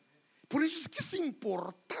 Por eso es que es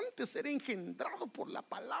importante ser engendrado por la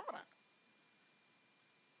palabra.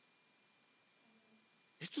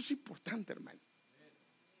 Esto es importante, hermano.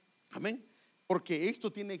 Amén. Porque esto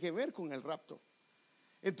tiene que ver con el rapto.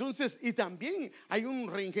 Entonces, y también hay un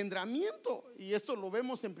reengendramiento, y esto lo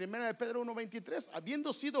vemos en 1 Pedro 1:23,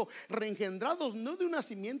 habiendo sido reengendrados no de una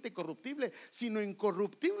simiente corruptible, sino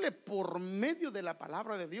incorruptible por medio de la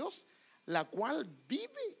palabra de Dios, la cual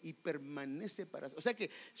vive y permanece para siempre. O sea que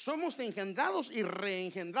somos engendrados y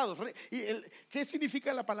reengendrados. ¿Qué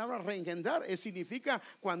significa la palabra reengendrar? Significa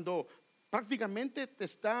cuando prácticamente te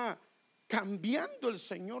está cambiando el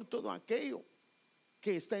Señor todo aquello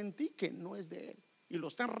que está en ti que no es de Él, y lo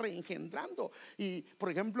están reengendrando. Y por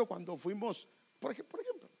ejemplo, cuando fuimos, por ejemplo,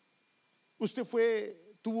 usted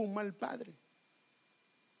tuvo un mal padre,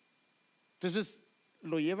 entonces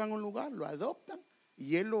lo llevan a un lugar, lo adoptan,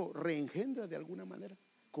 y Él lo reengendra de alguna manera.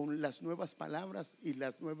 con las nuevas palabras y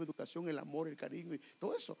la nueva educación, el amor, el cariño y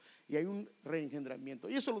todo eso. Y hay un reengendramiento.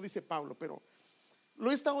 Y eso lo dice Pablo, pero lo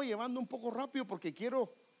he estado llevando un poco rápido porque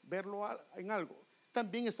quiero verlo en algo.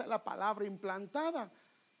 También está la palabra implantada.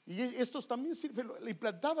 Y esto también sirve. La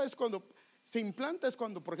implantada es cuando se implanta, es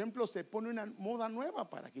cuando, por ejemplo, se pone una moda nueva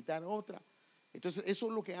para quitar otra. Entonces, eso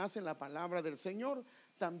es lo que hace la palabra del Señor.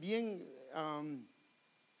 También,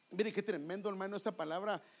 mire qué tremendo, hermano, esta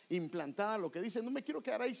palabra implantada, lo que dice. No me quiero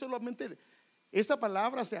quedar ahí solamente. Esta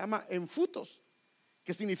palabra se llama enfutos,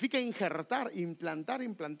 que significa injertar, implantar,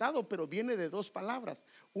 implantado, pero viene de dos palabras.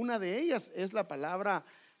 Una de ellas es la palabra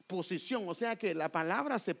posición, o sea que la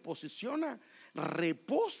palabra se posiciona,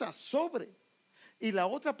 reposa sobre. Y la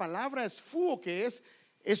otra palabra es fuo, que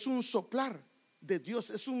es un soplar de Dios,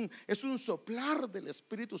 es un soplar del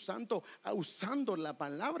Espíritu Santo, usando la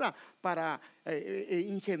palabra para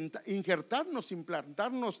injertarnos,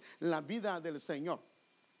 implantarnos la vida del Señor.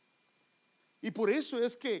 Y por eso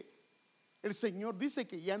es que el Señor dice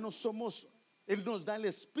que ya no somos, Él nos da el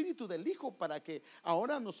espíritu del Hijo para que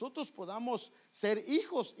ahora nosotros podamos ser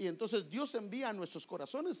hijos. Y entonces Dios envía a nuestros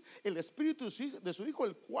corazones el espíritu de su Hijo,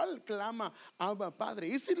 el cual clama Abba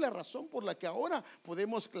Padre. Esa es la razón por la que ahora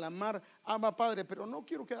podemos clamar Abba Padre. Pero no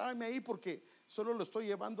quiero quedarme ahí porque solo lo estoy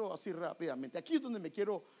llevando así rápidamente. Aquí es donde me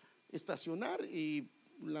quiero estacionar y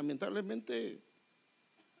lamentablemente,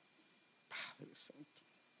 Padre Santo.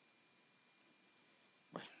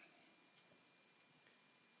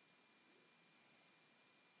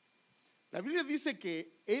 La Biblia dice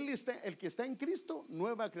que el que está en Cristo,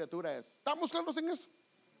 nueva criatura es. ¿Estamos claros en eso?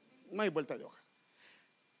 No hay vuelta de hoja.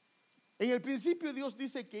 En el principio Dios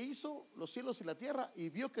dice que hizo los cielos y la tierra y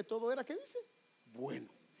vio que todo era, ¿qué dice? Bueno.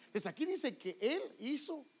 Entonces aquí dice que Él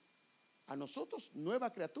hizo a nosotros nueva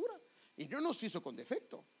criatura y no nos hizo con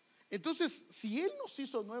defecto. Entonces, si Él nos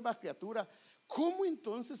hizo nueva criatura, ¿cómo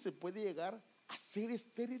entonces se puede llegar a ser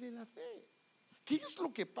estéril en la fe? ¿Qué es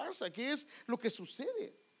lo que pasa? ¿Qué es lo que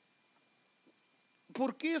sucede?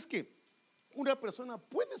 ¿Por qué es que una persona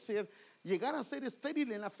puede llegar a ser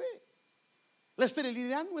estéril en la fe? La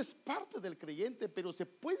esterilidad no es parte del creyente, pero se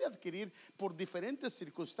puede adquirir por diferentes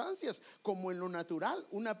circunstancias. Como en lo natural,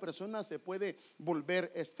 una persona se puede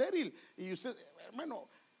volver estéril. Y usted, hermano,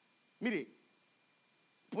 mire,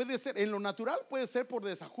 puede ser, en lo natural puede ser por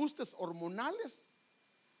desajustes hormonales.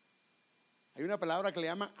 Hay una palabra que le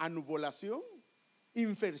llama anovulación,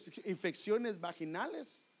 infecciones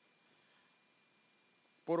vaginales,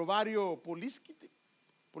 por ovario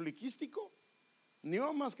poliquístico,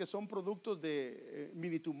 miomas, que son productos de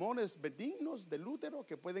mini tumores benignos del útero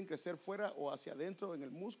que pueden crecer fuera o hacia adentro en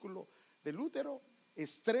el músculo del útero,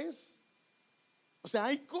 estrés. O sea,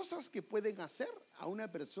 hay cosas que pueden hacer a una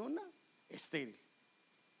persona estéril.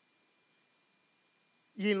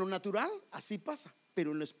 Y en lo natural así pasa,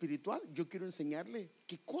 pero en lo espiritual yo quiero enseñarle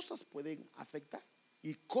qué cosas pueden afectar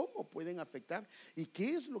y cómo pueden afectar y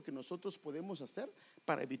qué es lo que nosotros podemos hacer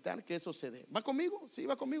para evitar que eso se dé. ¿Va conmigo? Sí,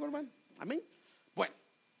 va conmigo, hermano. Amén. Bueno,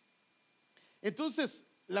 entonces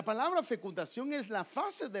la palabra fecundación es la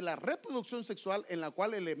fase de la reproducción sexual en la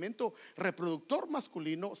cual el elemento reproductor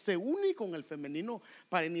masculino se une con el femenino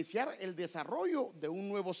para iniciar el desarrollo de un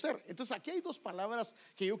nuevo ser. Entonces aquí hay dos palabras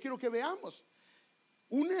que yo quiero que veamos.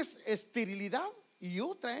 Una es esterilidad y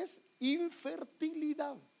otra es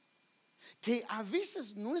infertilidad, que a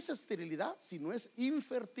veces no es esterilidad, sino es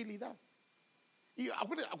infertilidad. Y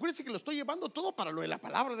acuérdense que lo estoy llevando todo para lo de la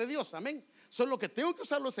palabra de Dios, amén. Solo que tengo que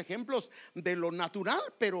usar los ejemplos de lo natural,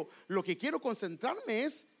 pero lo que quiero concentrarme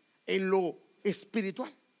es en lo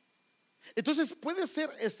espiritual. Entonces puede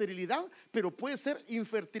ser esterilidad, pero puede ser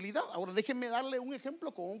infertilidad. Ahora déjenme darle un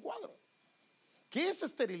ejemplo con un cuadro. ¿Qué es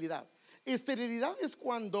esterilidad? Esterilidad es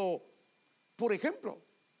cuando, por ejemplo,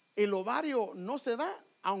 el ovario no se da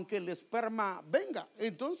aunque el esperma venga.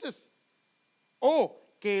 Entonces, o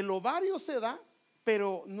que el ovario se da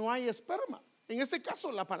pero no hay esperma. En este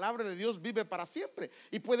caso la palabra de Dios vive para siempre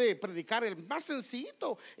y puede predicar el más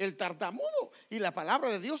sencillito, el tartamudo, y la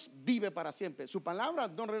palabra de Dios vive para siempre. Su palabra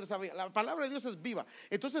no regresa, la palabra de Dios es viva.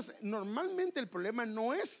 Entonces normalmente el problema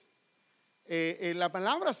no es la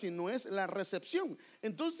palabra, sino es la recepción.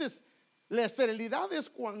 Entonces la esterilidad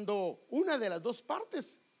es cuando una de las dos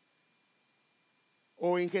partes,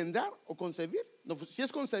 o engendrar o concebir, no, si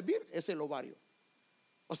es concebir es el ovario,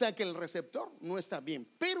 o sea que el receptor no está bien.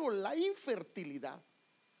 Pero la infertilidad,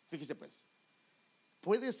 fíjese pues,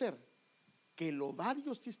 puede ser que el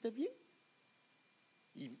ovario sí esté bien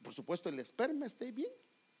y por supuesto el esperma esté bien,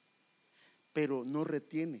 pero no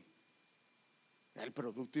retiene el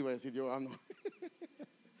producto, iba a decir yo, no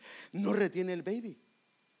no retiene el baby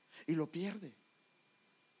y lo pierde.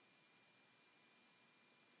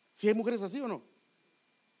 Si hay mujeres así o no,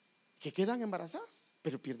 que quedan embarazadas,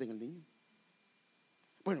 pero pierden el niño.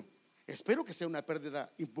 Bueno, espero que sea una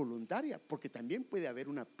pérdida involuntaria, porque también puede haber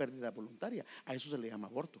una pérdida voluntaria. A eso se le llama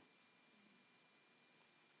aborto.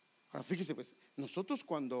 Ahora fíjese, pues, nosotros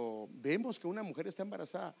cuando vemos que una mujer está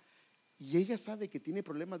embarazada y ella sabe que tiene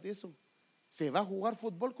problemas de eso, ¿se va a jugar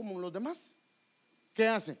fútbol como los demás? ¿Qué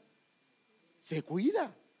hace? Se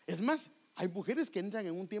cuida. Es más, hay mujeres que entran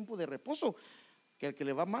en un tiempo de reposo, que al que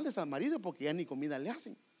le va mal es al marido, porque ya ni comida le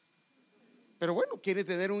hacen. Pero bueno, quiere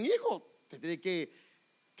tener un hijo, se tiene que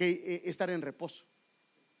estar en reposo.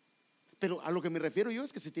 Pero a lo que me refiero yo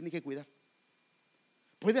es que se tiene que cuidar.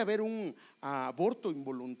 Puede haber un aborto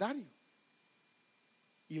involuntario.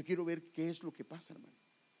 Y yo quiero ver qué es lo que pasa, hermano.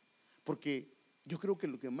 Porque yo creo que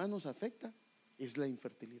lo que más nos afecta es la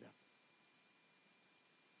infertilidad.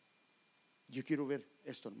 Yo quiero ver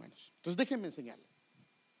esto, hermanos. Entonces déjenme enseñarle.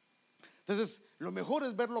 Entonces lo mejor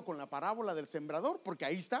es verlo con la parábola del sembrador, porque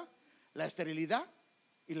ahí está la esterilidad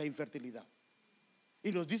y la infertilidad.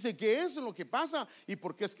 Y nos dice qué es lo que pasa y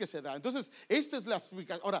por qué es que se da. Entonces esta es la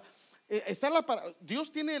explicación. Ahora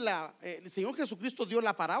Dios tiene el Señor Jesucristo dio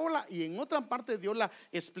la parábola y en otra parte dio la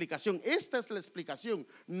explicación. Esta es la explicación,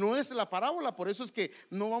 no es la parábola. Por eso es que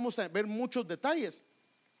no vamos a ver muchos detalles.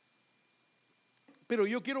 Pero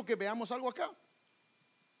yo quiero que veamos algo acá.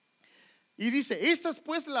 Y dice, esta es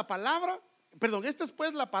pues la parábola.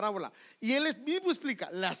 Y él mismo explica,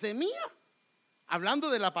 la semilla, hablando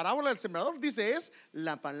de la parábola del sembrador, dice es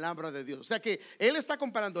la palabra de Dios. O sea que él está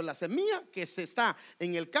comparando la semilla que se está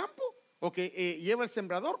en el campo o que lleva el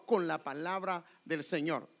sembrador con la palabra del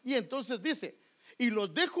Señor. Y entonces dice, y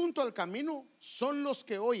los de junto al camino son los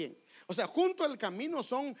que oyen. O sea, junto al camino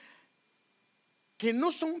son que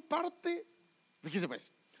no son parte, fíjese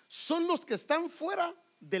pues, son los que están fuera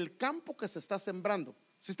del campo que se está sembrando.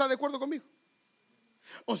 ¿Se está de acuerdo conmigo?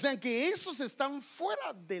 O sea que esos están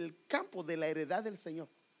fuera del campo de la heredad del Señor.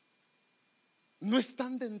 No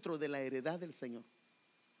están dentro de la heredad del Señor,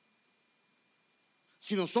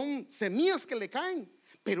 sino son semillas que le caen.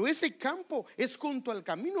 Pero ese campo es junto al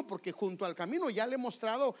camino, porque junto al camino ya le he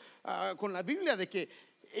mostrado con la Biblia de que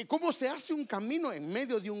cómo se hace un camino en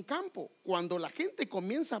medio de un campo. Cuando la gente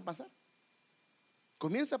comienza a pasar,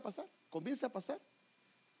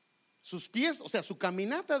 sus pies, o sea, su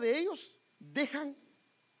caminata de ellos dejan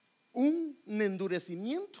un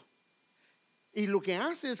endurecimiento. Y lo que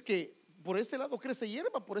hace es que por este lado crece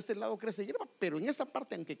hierba, pero en esta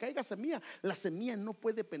parte, aunque caiga semilla, la semilla no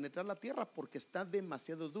puede penetrar la tierra porque está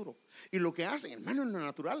demasiado duro. Y lo que hacen, hermano, en lo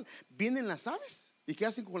natural, vienen las aves. ¿Y qué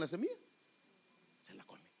hacen con la semilla? Se la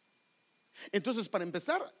comen. Entonces, para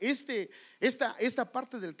empezar, esta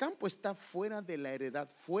parte del campo está fuera de la heredad,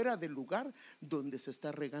 fuera del lugar donde se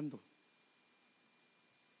está regando.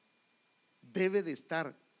 Debe de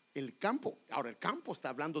estar el campo. Ahora, el campo está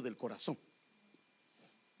hablando del corazón.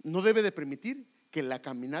 No debe de permitir que la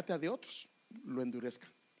caminata de otros lo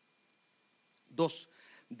endurezca. 2,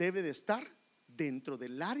 debe de estar dentro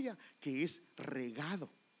del área que es regado,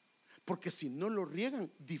 porque si no lo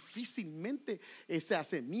riegan, difícilmente esa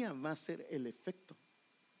semilla va a ser el efecto.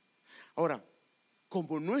 Ahora,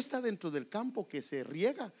 como no está dentro del campo que se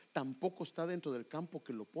riega, tampoco está dentro del campo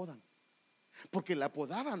que lo podan. Porque la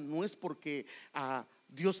podada no es porque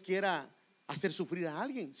Dios quiera hacer sufrir a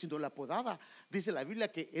alguien, sino la podada, dice la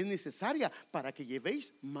Biblia, que es necesaria para que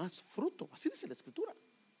llevéis más fruto. Así dice la Escritura.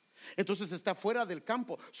 Entonces está fuera del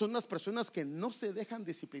campo. Son las personas que no se dejan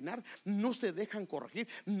disciplinar, no se dejan corregir,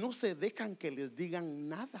 no se dejan que les digan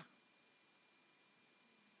nada.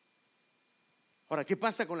 Ahora, ¿qué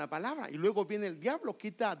pasa con la palabra? Y luego viene el diablo,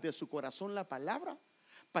 quita de su corazón la palabra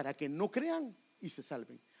para que no crean y se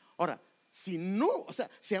salven. Ahora, si no, o sea,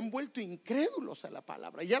 se han vuelto incrédulos a la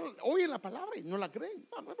palabra, ya oyen la palabra y no la creen.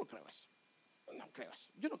 No creo eso.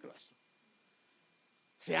 Yo no creo eso.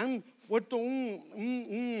 Se han vuelto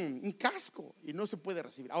un casco y no se puede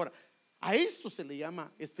recibir. Ahora, a esto se le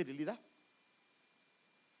llama esterilidad,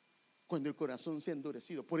 cuando el corazón se ha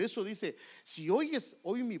endurecido. Por eso dice, si oyes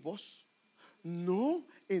hoy mi voz, no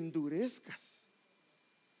endurezcas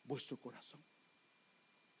vuestro corazón.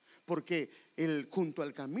 Porque junto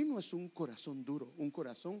al camino es un corazón duro, un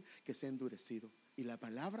corazón que se ha endurecido, y la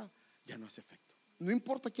palabra ya no hace efecto. No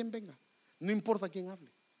importa quién venga, no importa quién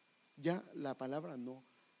hable, ya la palabra no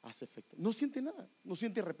hace efecto. No siente nada, no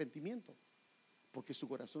siente arrepentimiento, porque su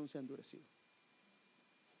corazón se ha endurecido.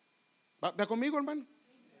 ¿Va conmigo, hermano?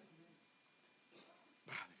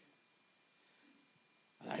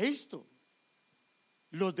 A esto,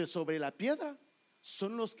 los de sobre la piedra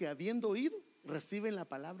son los que, habiendo oído, reciben la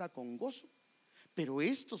palabra con gozo, pero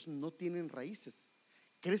estos no tienen raíces,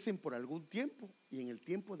 crecen por algún tiempo y en el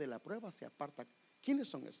tiempo de la prueba se apartan. ¿Quiénes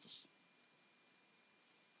son estos?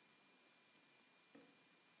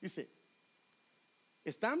 Dice,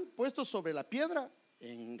 están puestos sobre la piedra.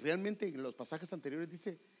 Realmente en los pasajes anteriores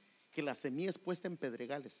dice que la semilla es puesta en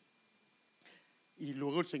pedregales. Y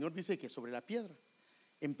luego el Señor dice que sobre la piedra.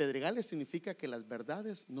 En pedregales significa que las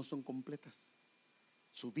verdades no son completas.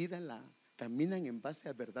 Su vida caminan en base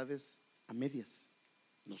a verdades a medias.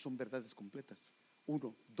 No son verdades completas.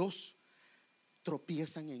 1, 2,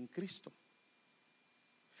 tropiezan en Cristo.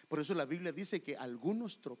 Por eso la Biblia dice que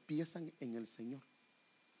algunos tropiezan en el Señor.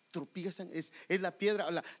 Tropiezan, es la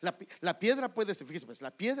piedra. La piedra puede ser, fíjese, pues,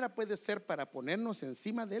 la piedra puede ser para ponernos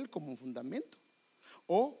encima de él como un fundamento.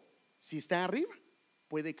 O si está arriba,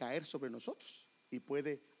 puede caer sobre nosotros y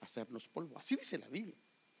puede hacernos polvo. Así dice la Biblia.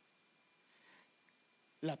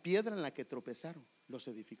 La piedra en la que tropezaron los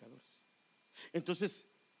edificadores. Entonces,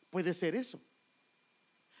 puede ser eso.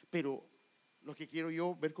 Pero lo que quiero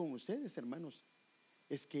yo ver con ustedes, hermanos,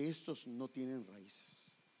 es que estos no tienen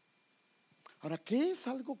raíces. Ahora, ¿qué es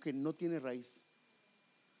algo que no tiene raíz?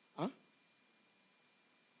 ¿Ah?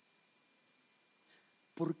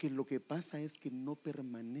 Porque lo que pasa es que no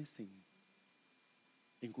permanecen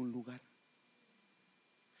en un lugar.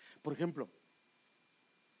 Por ejemplo,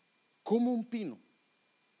 ¿cómo un pino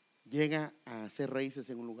llega a hacer raíces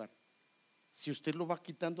en un lugar? Si usted lo va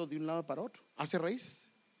quitando de un lado para otro, hace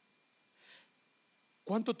raíces.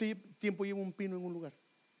 ¿Cuánto tiempo lleva un pino en un lugar?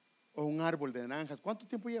 O un árbol de naranjas, ¿cuánto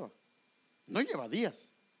tiempo lleva? No lleva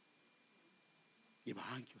días, lleva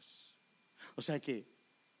años. O sea que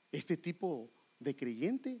este tipo de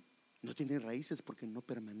creyente no tiene raíces porque no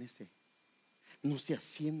permanece, no se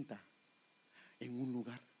asienta en un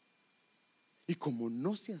lugar. Y como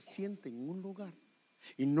no se asienta en un lugar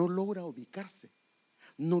y no logra ubicarse,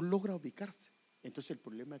 entonces el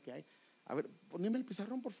problema que hay, a ver, poneme el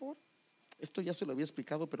pizarrón por favor. Esto ya se lo había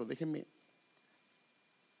explicado, pero déjenme.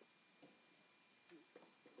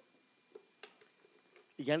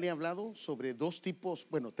 Ya le he hablado sobre 2 tipos,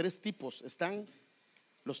 bueno, 3 tipos. Están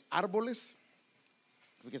los árboles.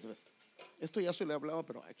 Fíjese, ¿ves? Esto ya se lo he hablado,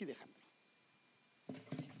 pero aquí déjame.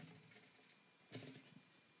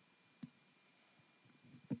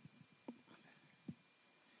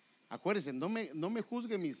 Acuérdense, no me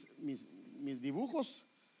juzgue mis dibujos,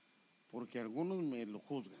 porque algunos me lo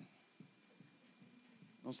juzgan.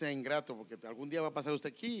 No sea ingrato, porque algún día va a pasar usted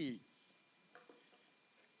aquí.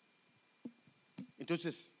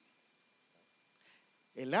 Entonces,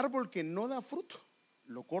 el árbol que no da fruto,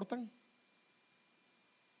 lo cortan.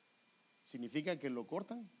 Significa que lo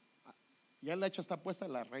cortan. Ya la hacha está puesta a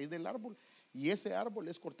la raíz del árbol y ese árbol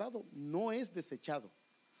es cortado, no es desechado,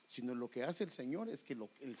 sino lo que hace el Señor es que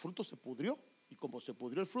el fruto se pudrió, y como se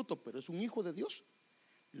pudrió el fruto, pero es un hijo de Dios,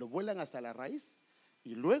 lo vuelan hasta la raíz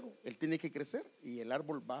y luego él tiene que crecer y el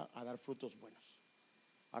árbol va a dar frutos buenos.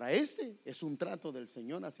 Ahora, este es un trato del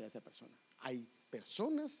Señor hacia esa persona. Hay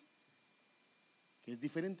personas que es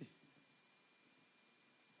diferente.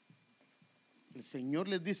 El Señor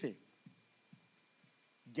les dice: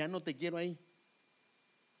 ya no te quiero ahí,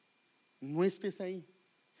 no estés ahí,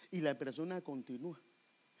 y la persona continúa.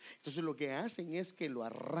 Entonces lo que hacen es que lo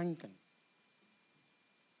arrancan.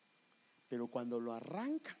 Pero cuando lo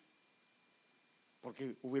arrancan,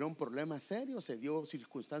 porque hubieron problemas serios, se dio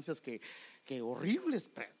circunstancias que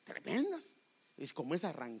horribles, tremendas, es como es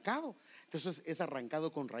arrancado. Entonces es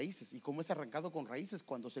arrancado con raíces. Y como es arrancado con raíces,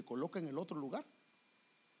 cuando se coloca en el otro lugar,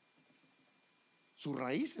 sus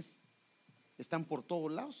raíces están por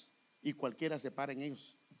todos lados y cualquiera se para en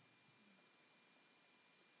ellos.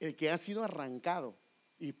 El que ha sido arrancado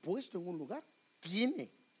y puesto en un lugar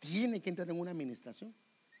tiene que entrar en una administración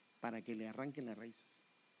para que le arranquen las raíces,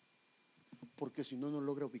 porque si no, no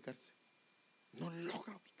logra ubicarse.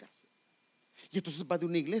 Y entonces va de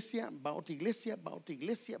una iglesia, va a otra iglesia, va a otra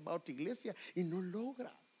iglesia, va a otra iglesia y no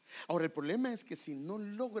logra. Ahora el problema es que si no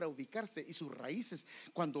logra ubicarse y sus raíces,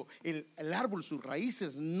 cuando el árbol, sus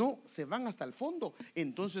raíces no se van hasta el fondo,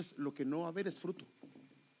 entonces lo que no va a haber es fruto.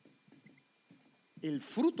 El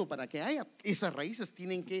fruto, para que haya, esas raíces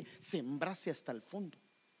tienen que sembrarse hasta el fondo.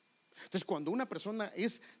 Entonces cuando una persona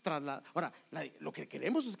es trasladada, ahora lo que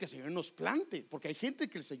queremos es que el Señor nos plante, porque hay gente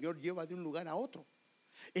que el Señor lleva de un lugar a otro.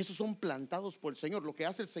 Esos son plantados por el Señor. Lo que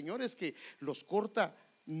hace el Señor es que los corta,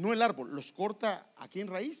 no el árbol, los corta aquí en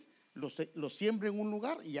raíz, los siembra en un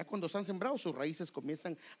lugar, y ya cuando están sembrados sus raíces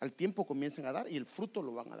al tiempo comienzan a dar, y el fruto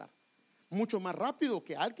lo van a dar mucho más rápido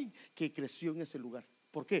que alguien que creció en ese lugar.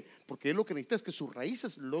 ¿Por qué? Porque él lo que necesita es que sus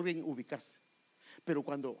raíces logren ubicarse. Pero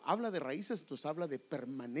cuando habla de raíces, nos habla de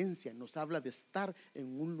permanencia, nos habla de estar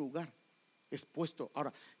en un lugar. expuesto.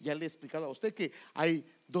 Ahora, ya le he explicado a usted que hay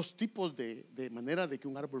dos tipos de manera de que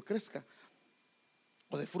un árbol crezca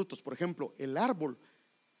o de frutos. Por ejemplo, el árbol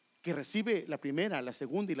que recibe la primera, la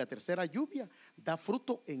segunda y la tercera lluvia da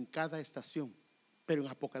fruto en cada estación. Pero en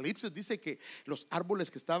Apocalipsis dice que los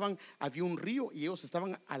árboles que estaban, había un río y ellos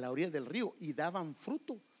estaban a la orilla del río y daban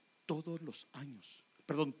fruto todos los años,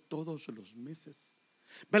 perdón, todos los meses.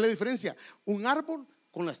 ¿Ve la diferencia? Un árbol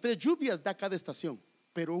con las 3 lluvias da cada estación,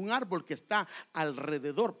 pero un árbol que está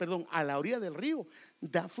alrededor, perdón, a la orilla del río,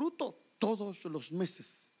 da fruto todos los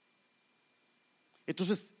meses.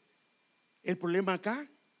 Entonces, el problema acá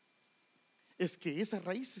es que esas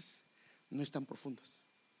raíces no están profundas.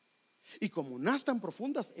 Y como no están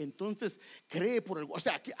profundas, entonces cree por algo. O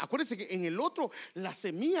sea, acuérdense que en el otro la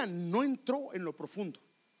semilla no entró en lo profundo.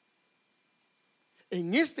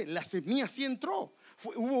 En este la semilla sí entró.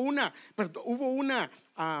 Hubo una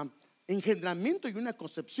engendramiento y una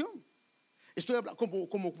concepción. Estoy hablando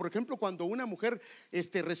como por ejemplo cuando una mujer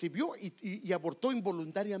recibió y abortó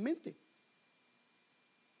involuntariamente.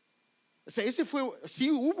 O sea,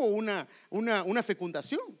 sí hubo una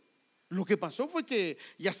fecundación. Lo que pasó fue que,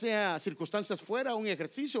 ya sea circunstancias fuera, un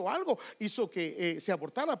ejercicio o algo, hizo que se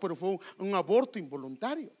abortara, pero fue un aborto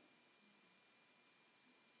involuntario.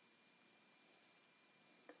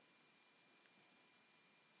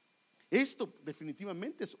 Esto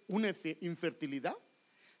definitivamente es una infertilidad.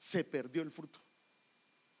 Se perdió el fruto,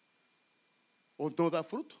 o no da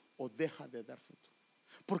fruto, o deja de dar fruto,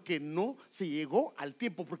 porque no se llegó al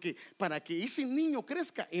tiempo. Porque para que ese niño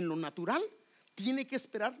crezca en lo natural, tiene que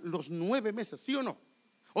esperar los 9 meses, ¿sí o no?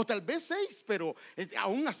 O tal vez 6, pero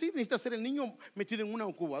aún así necesita ser el niño metido en una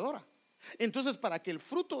incubadora. Entonces, para que el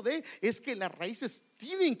fruto dé, es que las raíces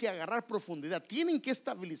tienen que agarrar profundidad, tienen que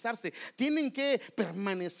estabilizarse, tienen que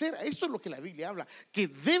permanecer. Eso es lo que la Biblia habla, que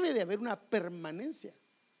debe de haber una permanencia.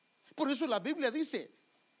 Por eso la Biblia dice: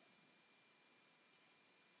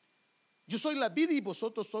 yo soy la vid y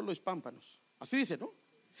vosotros sois pámpanos. Así dice, ¿no?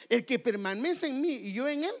 El que permanece en mí y yo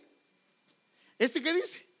en él, ¿ese qué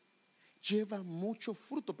dice? Lleva mucho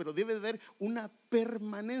fruto, pero debe de haber una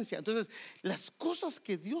permanencia. Entonces, las cosas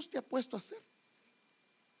que Dios te ha puesto a hacer,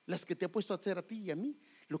 las que te ha puesto a hacer a ti y a mí,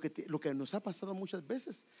 lo que nos ha pasado muchas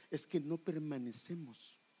veces es que no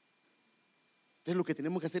permanecemos. Entonces, lo que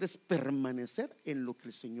tenemos que hacer es permanecer en lo que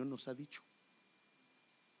el Señor nos ha dicho.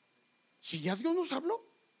 Si ya Dios nos habló,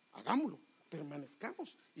 hagámoslo,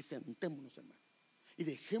 permanezcamos y sentémonos, hermano, y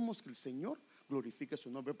dejemos que el Señor glorifique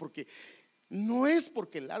su nombre. Porque no es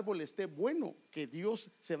porque el árbol esté bueno que Dios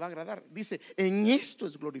se va a agradar. Dice: en esto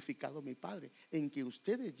es glorificado mi Padre, en que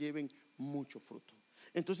ustedes lleven mucho fruto.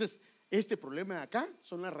 Entonces, este problema de acá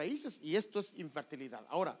son las raíces, y esto es infertilidad.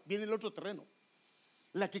 Ahora viene el otro terreno,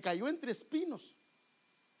 la que cayó entre espinos.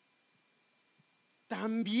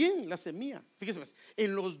 También la semilla, fíjense más,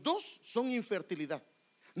 en los dos son infertilidad,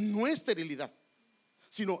 no esterilidad,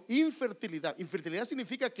 sino infertilidad. Infertilidad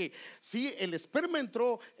significa que si el esperma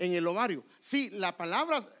entró en el ovario, si la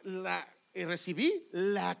palabra la recibí,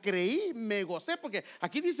 la creí, me gocé. Porque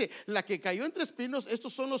aquí dice: la que cayó entre espinos,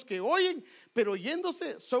 estos son los que oyen, pero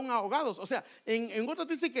oyéndose son ahogados. O sea, en otras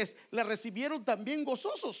dice que la recibieron también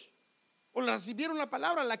gozosos, o la recibieron la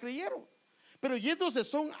palabra, la creyeron, pero yéndose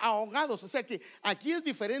son ahogados. O sea que aquí es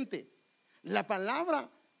diferente. La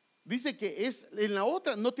palabra dice que en la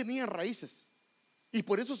otra no tenía raíces, y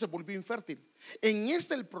por eso se volvió infértil. En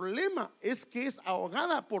esta el problema es que es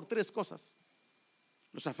ahogada por 3 cosas: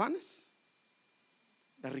 los afanes,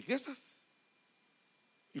 las riquezas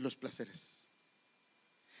y los placeres.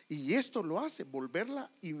 Y esto lo hace volverla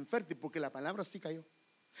infértil, porque la palabra sí cayó,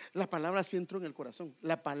 la palabra sí entró en el corazón,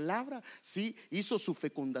 la palabra sí hizo su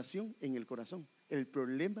fecundación en el corazón. El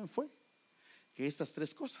problema fue que estas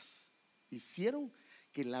 3 cosas hicieron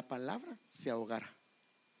que la palabra se ahogara.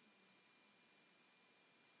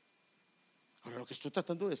 Ahora, lo que estoy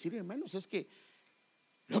tratando de decir, hermanos, es que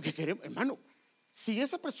lo que queremos, hermano, si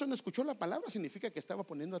esa persona escuchó la palabra, significa que estaba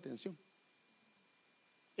poniendo atención.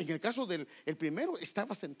 En el caso del primero,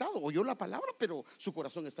 estaba sentado, oyó la palabra, pero su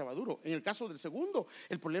corazón estaba duro. En el caso del segundo,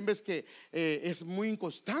 el problema es que es muy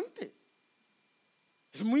inconstante.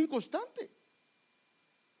 Es muy inconstante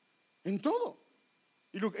en todo.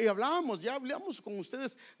 Y hablamos con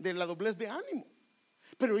ustedes de la doblez de ánimo.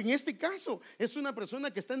 Pero en este caso es una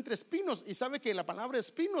persona que está entre espinos, y sabe que la palabra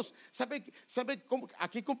espinos, ¿sabe cómo, a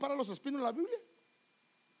qué compara los espinos la Biblia?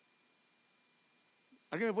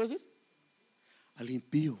 ¿Alguien me puede decir? Al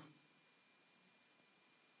impío.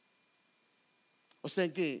 O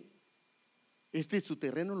sea que su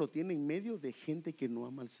terreno lo tiene en medio de gente que no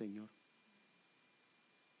ama al Señor.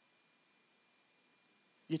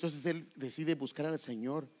 Y entonces él decide buscar al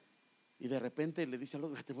Señor Y de repente le dice al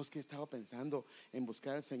otro: vos que estaba pensando en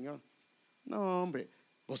buscar al Señor. No, hombre,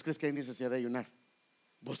 ¿vos crees que hay necesidad de ayunar?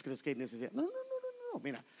 ¿Vos crees que hay necesidad? No, no, no, no, no.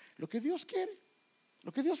 Mira, lo que Dios quiere,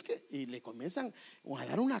 lo que Dios quiere. Y le comienzan a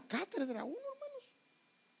dar una cátedra a uno, hermanos.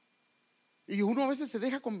 Y uno a veces se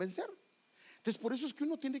deja convencer. Entonces por eso es que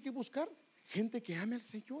uno tiene que buscar gente que ame al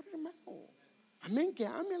Señor, hermano. Amén, que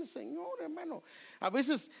ame al Señor, hermano. A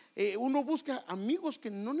veces uno busca amigos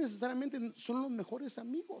que no necesariamente son los mejores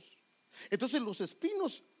amigos. Entonces los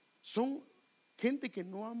espinos son gente que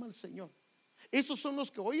no ama al Señor. Estos son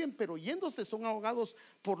los que oyen, pero yéndose son ahogados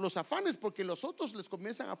por los afanes, porque los otros les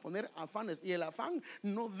comienzan a poner afanes. Y el afán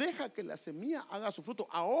no deja que la semilla haga su fruto.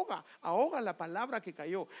 Ahoga la palabra que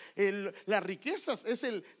cayó. Las riquezas es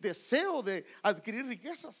el deseo de adquirir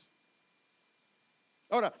riquezas.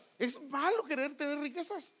 Ahora, ¿es malo querer tener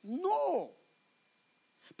riquezas? No.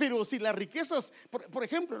 Pero si las riquezas, por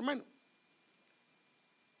ejemplo, hermano,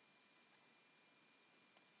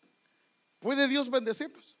 ¿puede Dios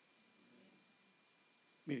bendecirnos?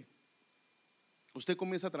 Mire, usted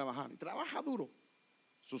comienza a trabajar y trabaja duro,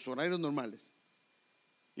 sus horarios normales,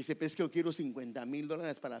 y dice: pues que yo quiero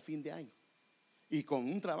 $50,000 para fin de año. Y con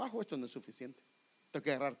un trabajo esto no es suficiente, tengo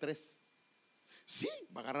que agarrar 3. Sí,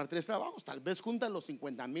 va a agarrar 3 trabajos, tal vez juntan los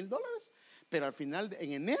 $50,000, pero al final,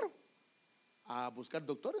 en enero, a buscar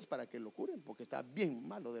doctores para que lo curen, porque está bien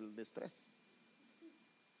malo del estrés.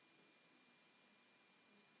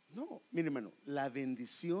 No, mire, hermano, la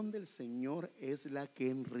bendición del Señor es la que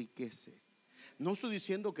enriquece. No estoy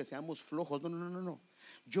diciendo que seamos flojos, no, no, no, no.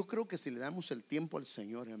 Yo creo que si le damos el tiempo al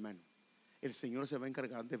Señor, hermano, el Señor se va a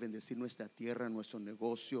encargar de bendecir nuestra tierra, nuestro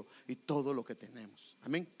negocio y todo lo que tenemos.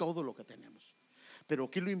 Amén, todo lo que tenemos. Pero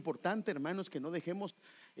aquí lo importante, hermano, es que no dejemos,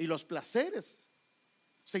 y los placeres.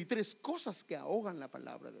 O sea, hay 3 cosas que ahogan la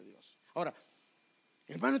palabra de Dios. Ahora,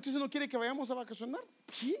 hermano, entonces no quiere que vayamos a vacacionar.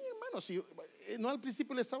 Bien, hermano, si no, al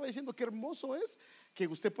principio le estaba diciendo qué hermoso es que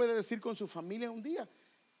usted pueda decir con su familia un día: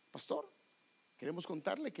 pastor, queremos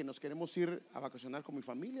contarle que nos queremos ir a vacacionar con mi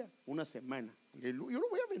familia una semana. Yo lo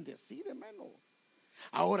voy a bendecir, hermano.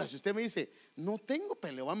 Ahora, si usted me dice: no tengo,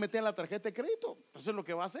 pero le voy a meter a la tarjeta de crédito, entonces lo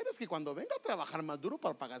que va a hacer es que cuando venga a trabajar más duro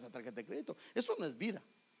para pagar esa tarjeta de crédito. Eso no es vida.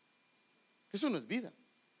 Eso no es vida.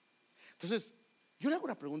 Entonces, yo le hago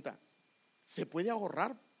una pregunta: ¿se puede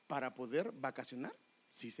ahorrar para poder vacacionar?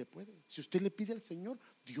 Sí se puede. Si usted le pide al Señor,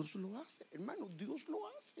 Dios lo hace, hermano, Dios lo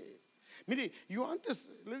hace. Mire, yo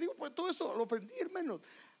antes, le digo, pues todo eso lo aprendí, hermano.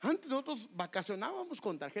 Antes nosotros vacacionábamos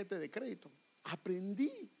con tarjeta de crédito.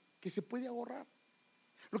 Aprendí que se puede ahorrar.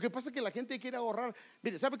 Lo que pasa es que la gente quiere ahorrar.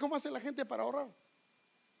 Mire, ¿sabe cómo hace la gente para ahorrar?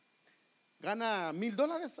 Gana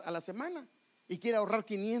 $1,000 a la semana y quiere ahorrar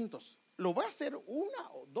 500. Lo va a hacer 1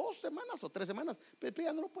 o 2 semanas o 3 semanas, pero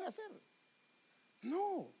ya no lo puede hacer.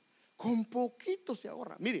 No, con poquito se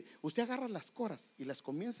ahorra. Mire, usted agarra las coras y las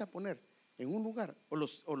comienza a poner en un lugar, o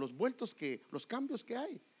los vueltos los cambios que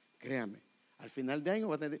hay. Créame, al final de año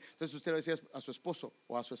va a tener. Entonces usted le decía a su esposo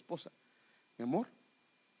o a su esposa: mi amor,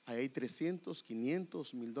 ahí hay 300,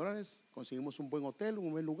 500, $1,000, conseguimos un buen hotel,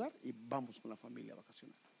 un buen lugar y vamos con la familia a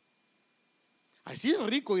vacacionar. Así es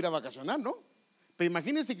rico ir a vacacionar, ¿no? Pero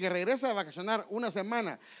imagínense que regresa a vacacionar una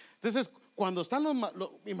semana. Entonces, cuando están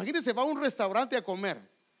imagínense, va a un restaurante a comer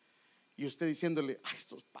y usted diciéndole: ay,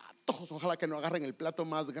 estos patojos, ojalá que no agarren el plato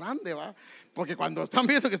más grande, ¿va? Porque cuando están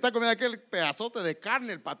viendo que está comiendo aquel pedazote de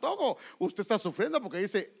carne, el patojo, usted está sufriendo porque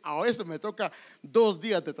dice: a eso me toca 2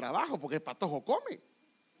 días de trabajo porque el patojo come.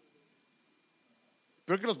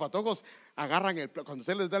 Pero que los patojos agarran cuando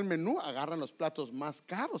usted les da el menú, agarran los platos más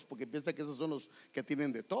caros porque piensa que esos son los que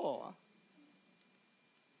tienen de todo, ¿va?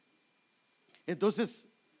 Entonces,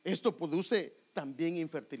 esto produce también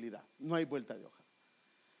infertilidad. No hay vuelta de hoja.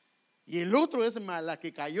 Y el otro es la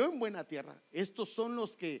que cayó en buena tierra. Estos son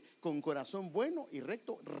los que con corazón bueno y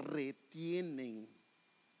recto retienen.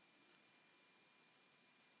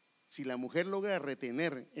 Si la mujer logra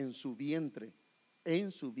retener en su vientre,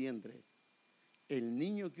 el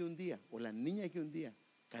niño que un día o la niña que un día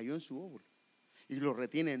cayó en su óvulo y lo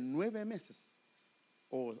retiene 9 meses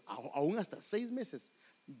o aún hasta 6 meses,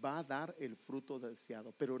 va a dar el fruto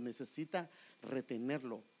deseado, pero necesita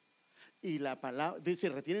retenerlo. Y la palabra dice: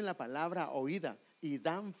 retienen la palabra oída y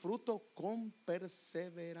dan fruto con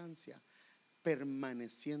perseverancia,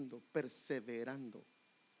 permaneciendo, perseverando.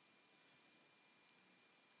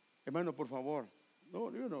 Hermano, por favor,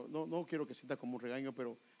 yo no quiero que sienta como un regaño,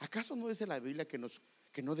 pero ¿acaso no dice la Biblia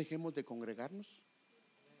que no dejemos de congregarnos?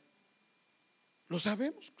 Lo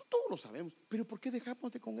sabemos, todos lo sabemos, pero ¿por qué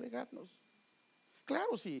dejamos de congregarnos?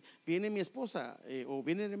 Claro, si viene mi esposa o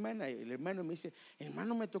viene la hermana y el hermano me dice: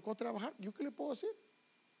 hermano, me tocó trabajar, ¿yo qué le puedo hacer?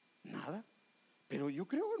 Nada. Pero yo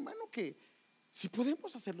creo, hermano, que si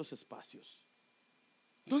podemos hacer los espacios,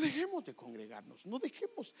 no dejemos de congregarnos, no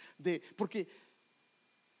dejemos de, porque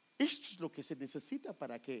esto es lo que se necesita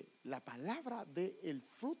para que la palabra dé el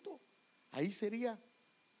fruto. Ahí sería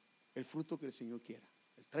el fruto que el Señor quiera,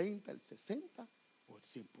 el 30, el 60 o el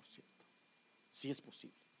 100%, si es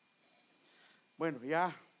posible. Bueno,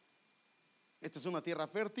 ya, esta es una tierra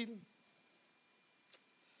fértil.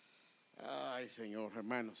 Ay, Señor,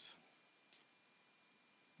 hermanos.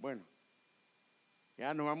 Bueno,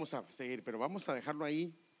 ya no vamos a seguir, pero vamos a dejarlo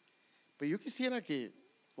ahí. Pero yo quisiera que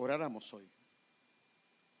oráramos hoy,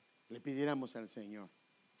 le pidiéramos al Señor.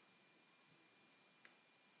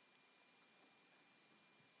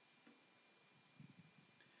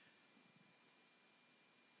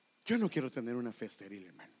 Yo no quiero tener una fe estéril,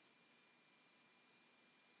 hermano.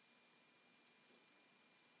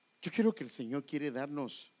 Yo quiero que el Señor quiere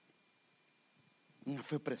darnos una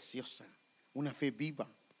fe preciosa, una fe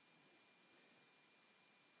viva.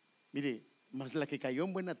 Mire, más la que cayó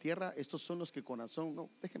en buena tierra, estos son los que corazón, no,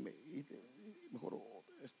 déjeme, mejor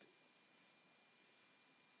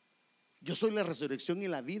yo soy la resurrección y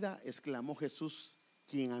la vida, exclamó Jesús,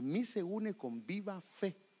 quien a mí se une con viva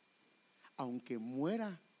fe, aunque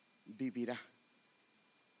muera, vivirá.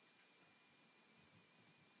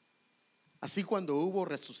 Así, cuando hubo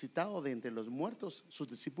resucitado de entre los muertos, sus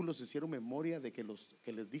discípulos hicieron memoria de que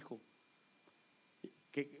les dijo,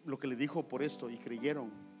 que lo que le dijo por esto, y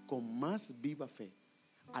creyeron con más viva fe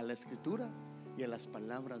a la Escritura y a las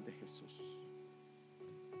palabras de Jesús.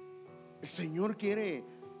 El Señor quiere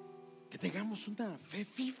que tengamos una fe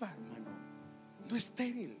viva, hermano, no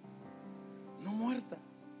estéril, no muerta.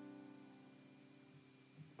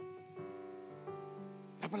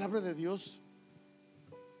 La palabra de Dios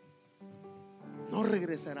no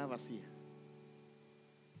regresará vacía,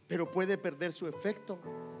 pero puede perder su efecto,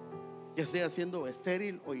 ya sea siendo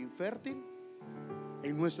estéril o infértil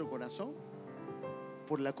en nuestro corazón,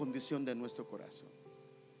 por la condición de nuestro corazón.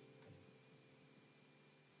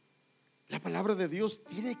 La palabra de Dios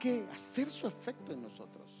tiene que hacer su efecto en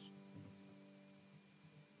nosotros.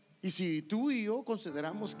 Y si tú y yo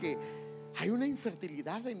consideramos que hay una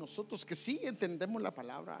infertilidad en nosotros, que sí entendemos la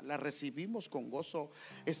palabra, la recibimos con gozo,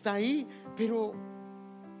 está ahí, pero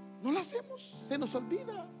no la hacemos, se nos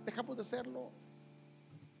olvida, dejamos de hacerlo.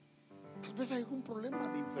 Tal vez hay algún problema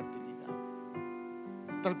de infertilidad.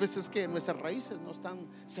 Tal vez es que nuestras raíces no están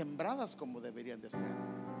sembradas como deberían de ser.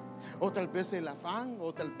 O tal vez el afán,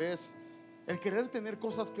 o tal vez el querer tener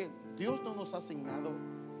cosas que Dios no nos ha asignado.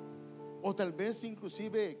 O tal vez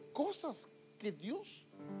inclusive cosas que Dios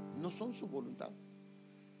no son su voluntad,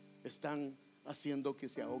 están haciendo que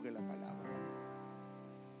se ahogue la palabra.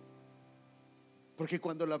 Porque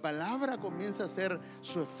cuando la palabra comienza a hacer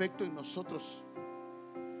su efecto en nosotros,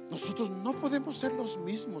 nosotros no podemos ser los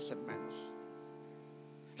mismos, hermanos.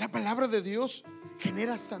 La palabra de Dios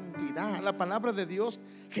genera santidad. La palabra de Dios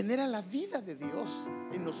genera la vida de Dios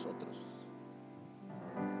en nosotros.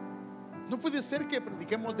 No puede ser que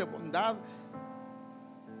prediquemos de bondad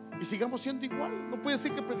y sigamos siendo igual. No puede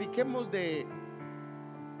ser que prediquemos de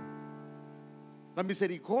la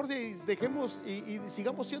misericordia y dejemos y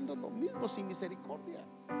sigamos siendo lo mismo sin misericordia.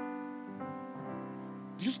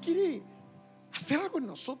 Dios quiere hacer algo en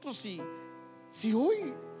nosotros. Si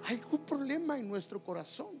hoy hay algún problema en nuestro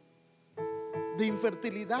corazón de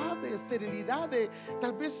infertilidad, de esterilidad, de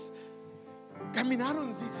tal vez caminaron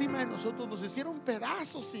encima de nosotros, nos hicieron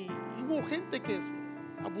pedazos y hubo gente que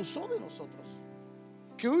abusó de nosotros,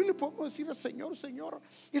 que hoy le podemos decir al Señor: Señor,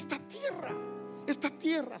 esta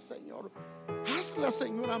tierra, Señor, hazla,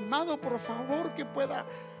 Señor amado, por favor, que pueda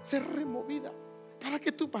ser removida para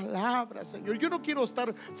que tu palabra, Señor, yo no quiero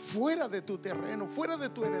estar fuera de tu terreno, fuera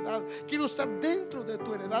de tu heredad, quiero estar dentro de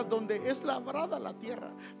tu heredad, donde es labrada la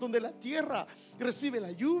tierra, donde la tierra recibe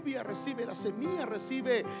la lluvia, recibe la semilla,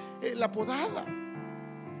 recibe la podada,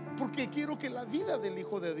 porque quiero que la vida del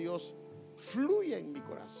Hijo de Dios fluya en mi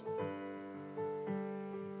corazón.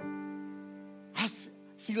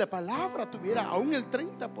 Si la palabra tuviera aún el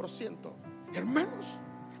 30%, hermanos,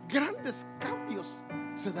 grandes cambios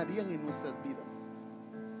se darían en nuestras vidas.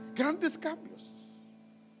 Grandes cambios.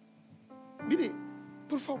 Mire,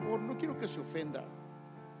 por favor, no quiero que se ofenda.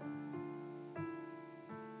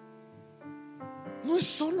 No es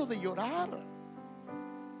solo de llorar.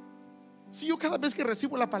 Si yo cada vez que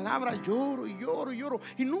recibo la palabra lloro y lloro y lloro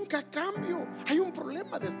y nunca cambio, hay un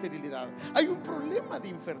problema de esterilidad, hay un problema de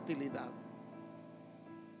infertilidad.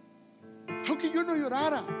 Aunque yo no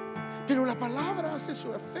llorara, pero la palabra hace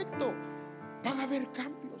su efecto, van a haber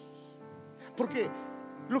cambios. Porque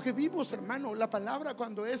lo que vimos, hermano, la palabra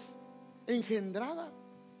cuando es engendrada,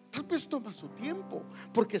 Tal vez toma su tiempo,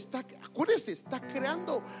 porque acuérdese, está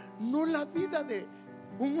creando no la vida de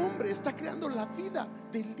un hombre, está creando la vida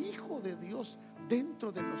del Hijo de Dios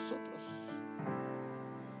dentro de nosotros.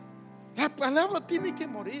 La palabra tiene que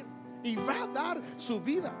morir y va a dar su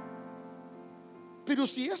vida. Pero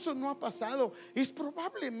si eso no ha pasado, es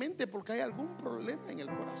probablemente porque hay algún problema en el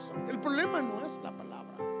corazón. El problema no es la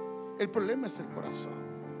palabra, el problema es el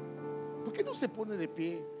corazón. ¿Por qué no se pone de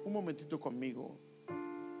pie un momentito conmigo?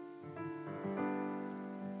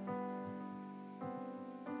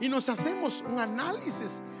 Y nos hacemos un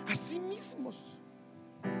análisis a sí mismos.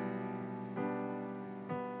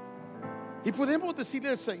 Y podemos decirle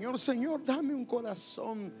al Señor: Señor, dame un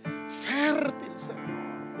corazón fértil, Señor.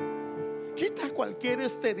 Quita cualquier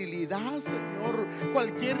esterilidad, Señor,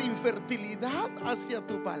 cualquier infertilidad hacia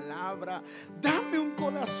tu palabra. Dame un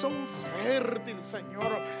corazón fértil,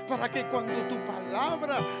 Señor, para que cuando tu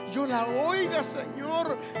palabra yo la oiga,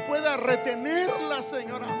 Señor, pueda retenerla,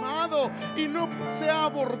 Señor amado, y no sea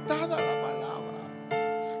abortada la palabra.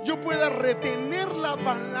 Yo pueda retener la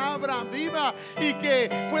palabra viva y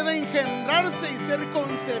que pueda engendrarse y ser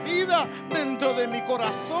concebida dentro de mi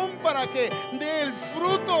corazón, para que dé el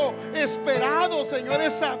fruto esperado, Señor,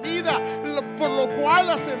 esa vida por lo cual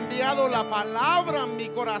has enviado la palabra en mi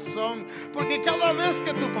corazón. Porque cada vez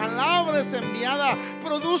que tu palabra es enviada,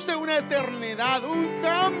 produce una eternidad, un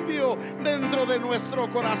cambio dentro de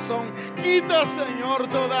nuestro corazón. Quita, Señor,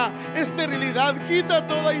 toda esterilidad, quita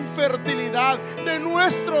toda infertilidad de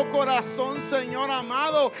nuestro corazón, Señor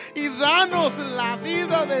amado, y danos la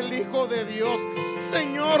vida del Hijo de Dios.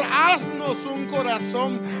 Señor, haznos un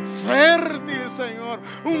corazón fértil, Señor,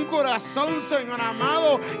 un corazón, Señor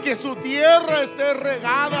amado, que su tierra esté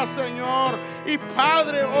regada, Señor. Y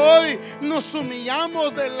Padre, hoy nos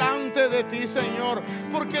humillamos delante de ti, Señor,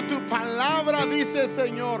 porque tu palabra dice,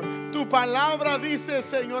 Señor, tu palabra dice,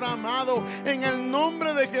 Señor amado, en el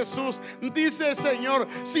nombre de Jesús, dice, Señor,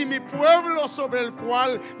 si mi pueblo sobre el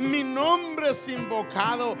cual mi nombre es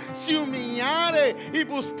invocado se humillare y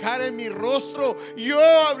buscare mi rostro, yo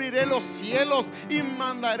abriré los cielos y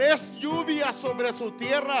mandaré lluvia sobre su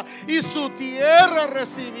tierra, y su tierra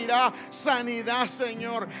recibirá sanidad,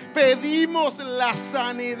 Señor. Pedimos la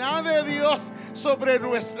sanidad de Dios sobre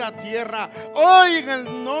nuestra tierra. Hoy, en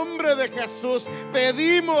el nombre de Jesús,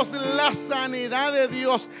 pedimos la sanidad de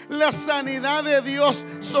Dios, la sanidad de Dios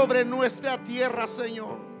sobre nuestra tierra,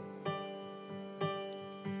 Señor.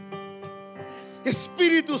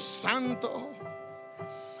 Espíritu Santo,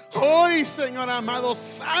 hoy, Señor amado,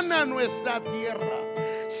 sana nuestra tierra.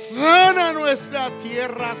 Sana nuestra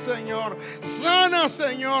tierra, Señor. Sana,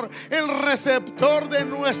 Señor, el receptor de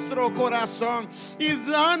nuestro corazón. Y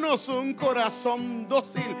danos un corazón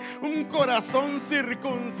dócil, un corazón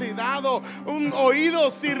circuncidado, un oído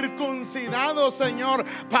circuncidado, Señor,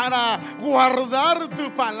 para guardar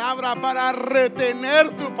tu palabra, para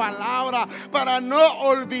retener tu palabra, para no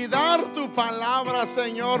olvidar tu palabra,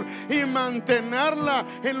 Señor, y mantenerla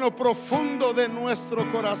en lo profundo de nuestro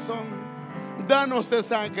corazón. Danos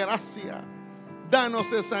esa gracia,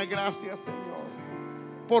 danos esa gracia, Señor,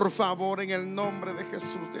 por favor, en el nombre de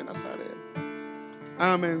Jesús de Nazaret.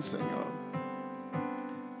 Amén, Señor,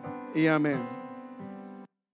 y amén.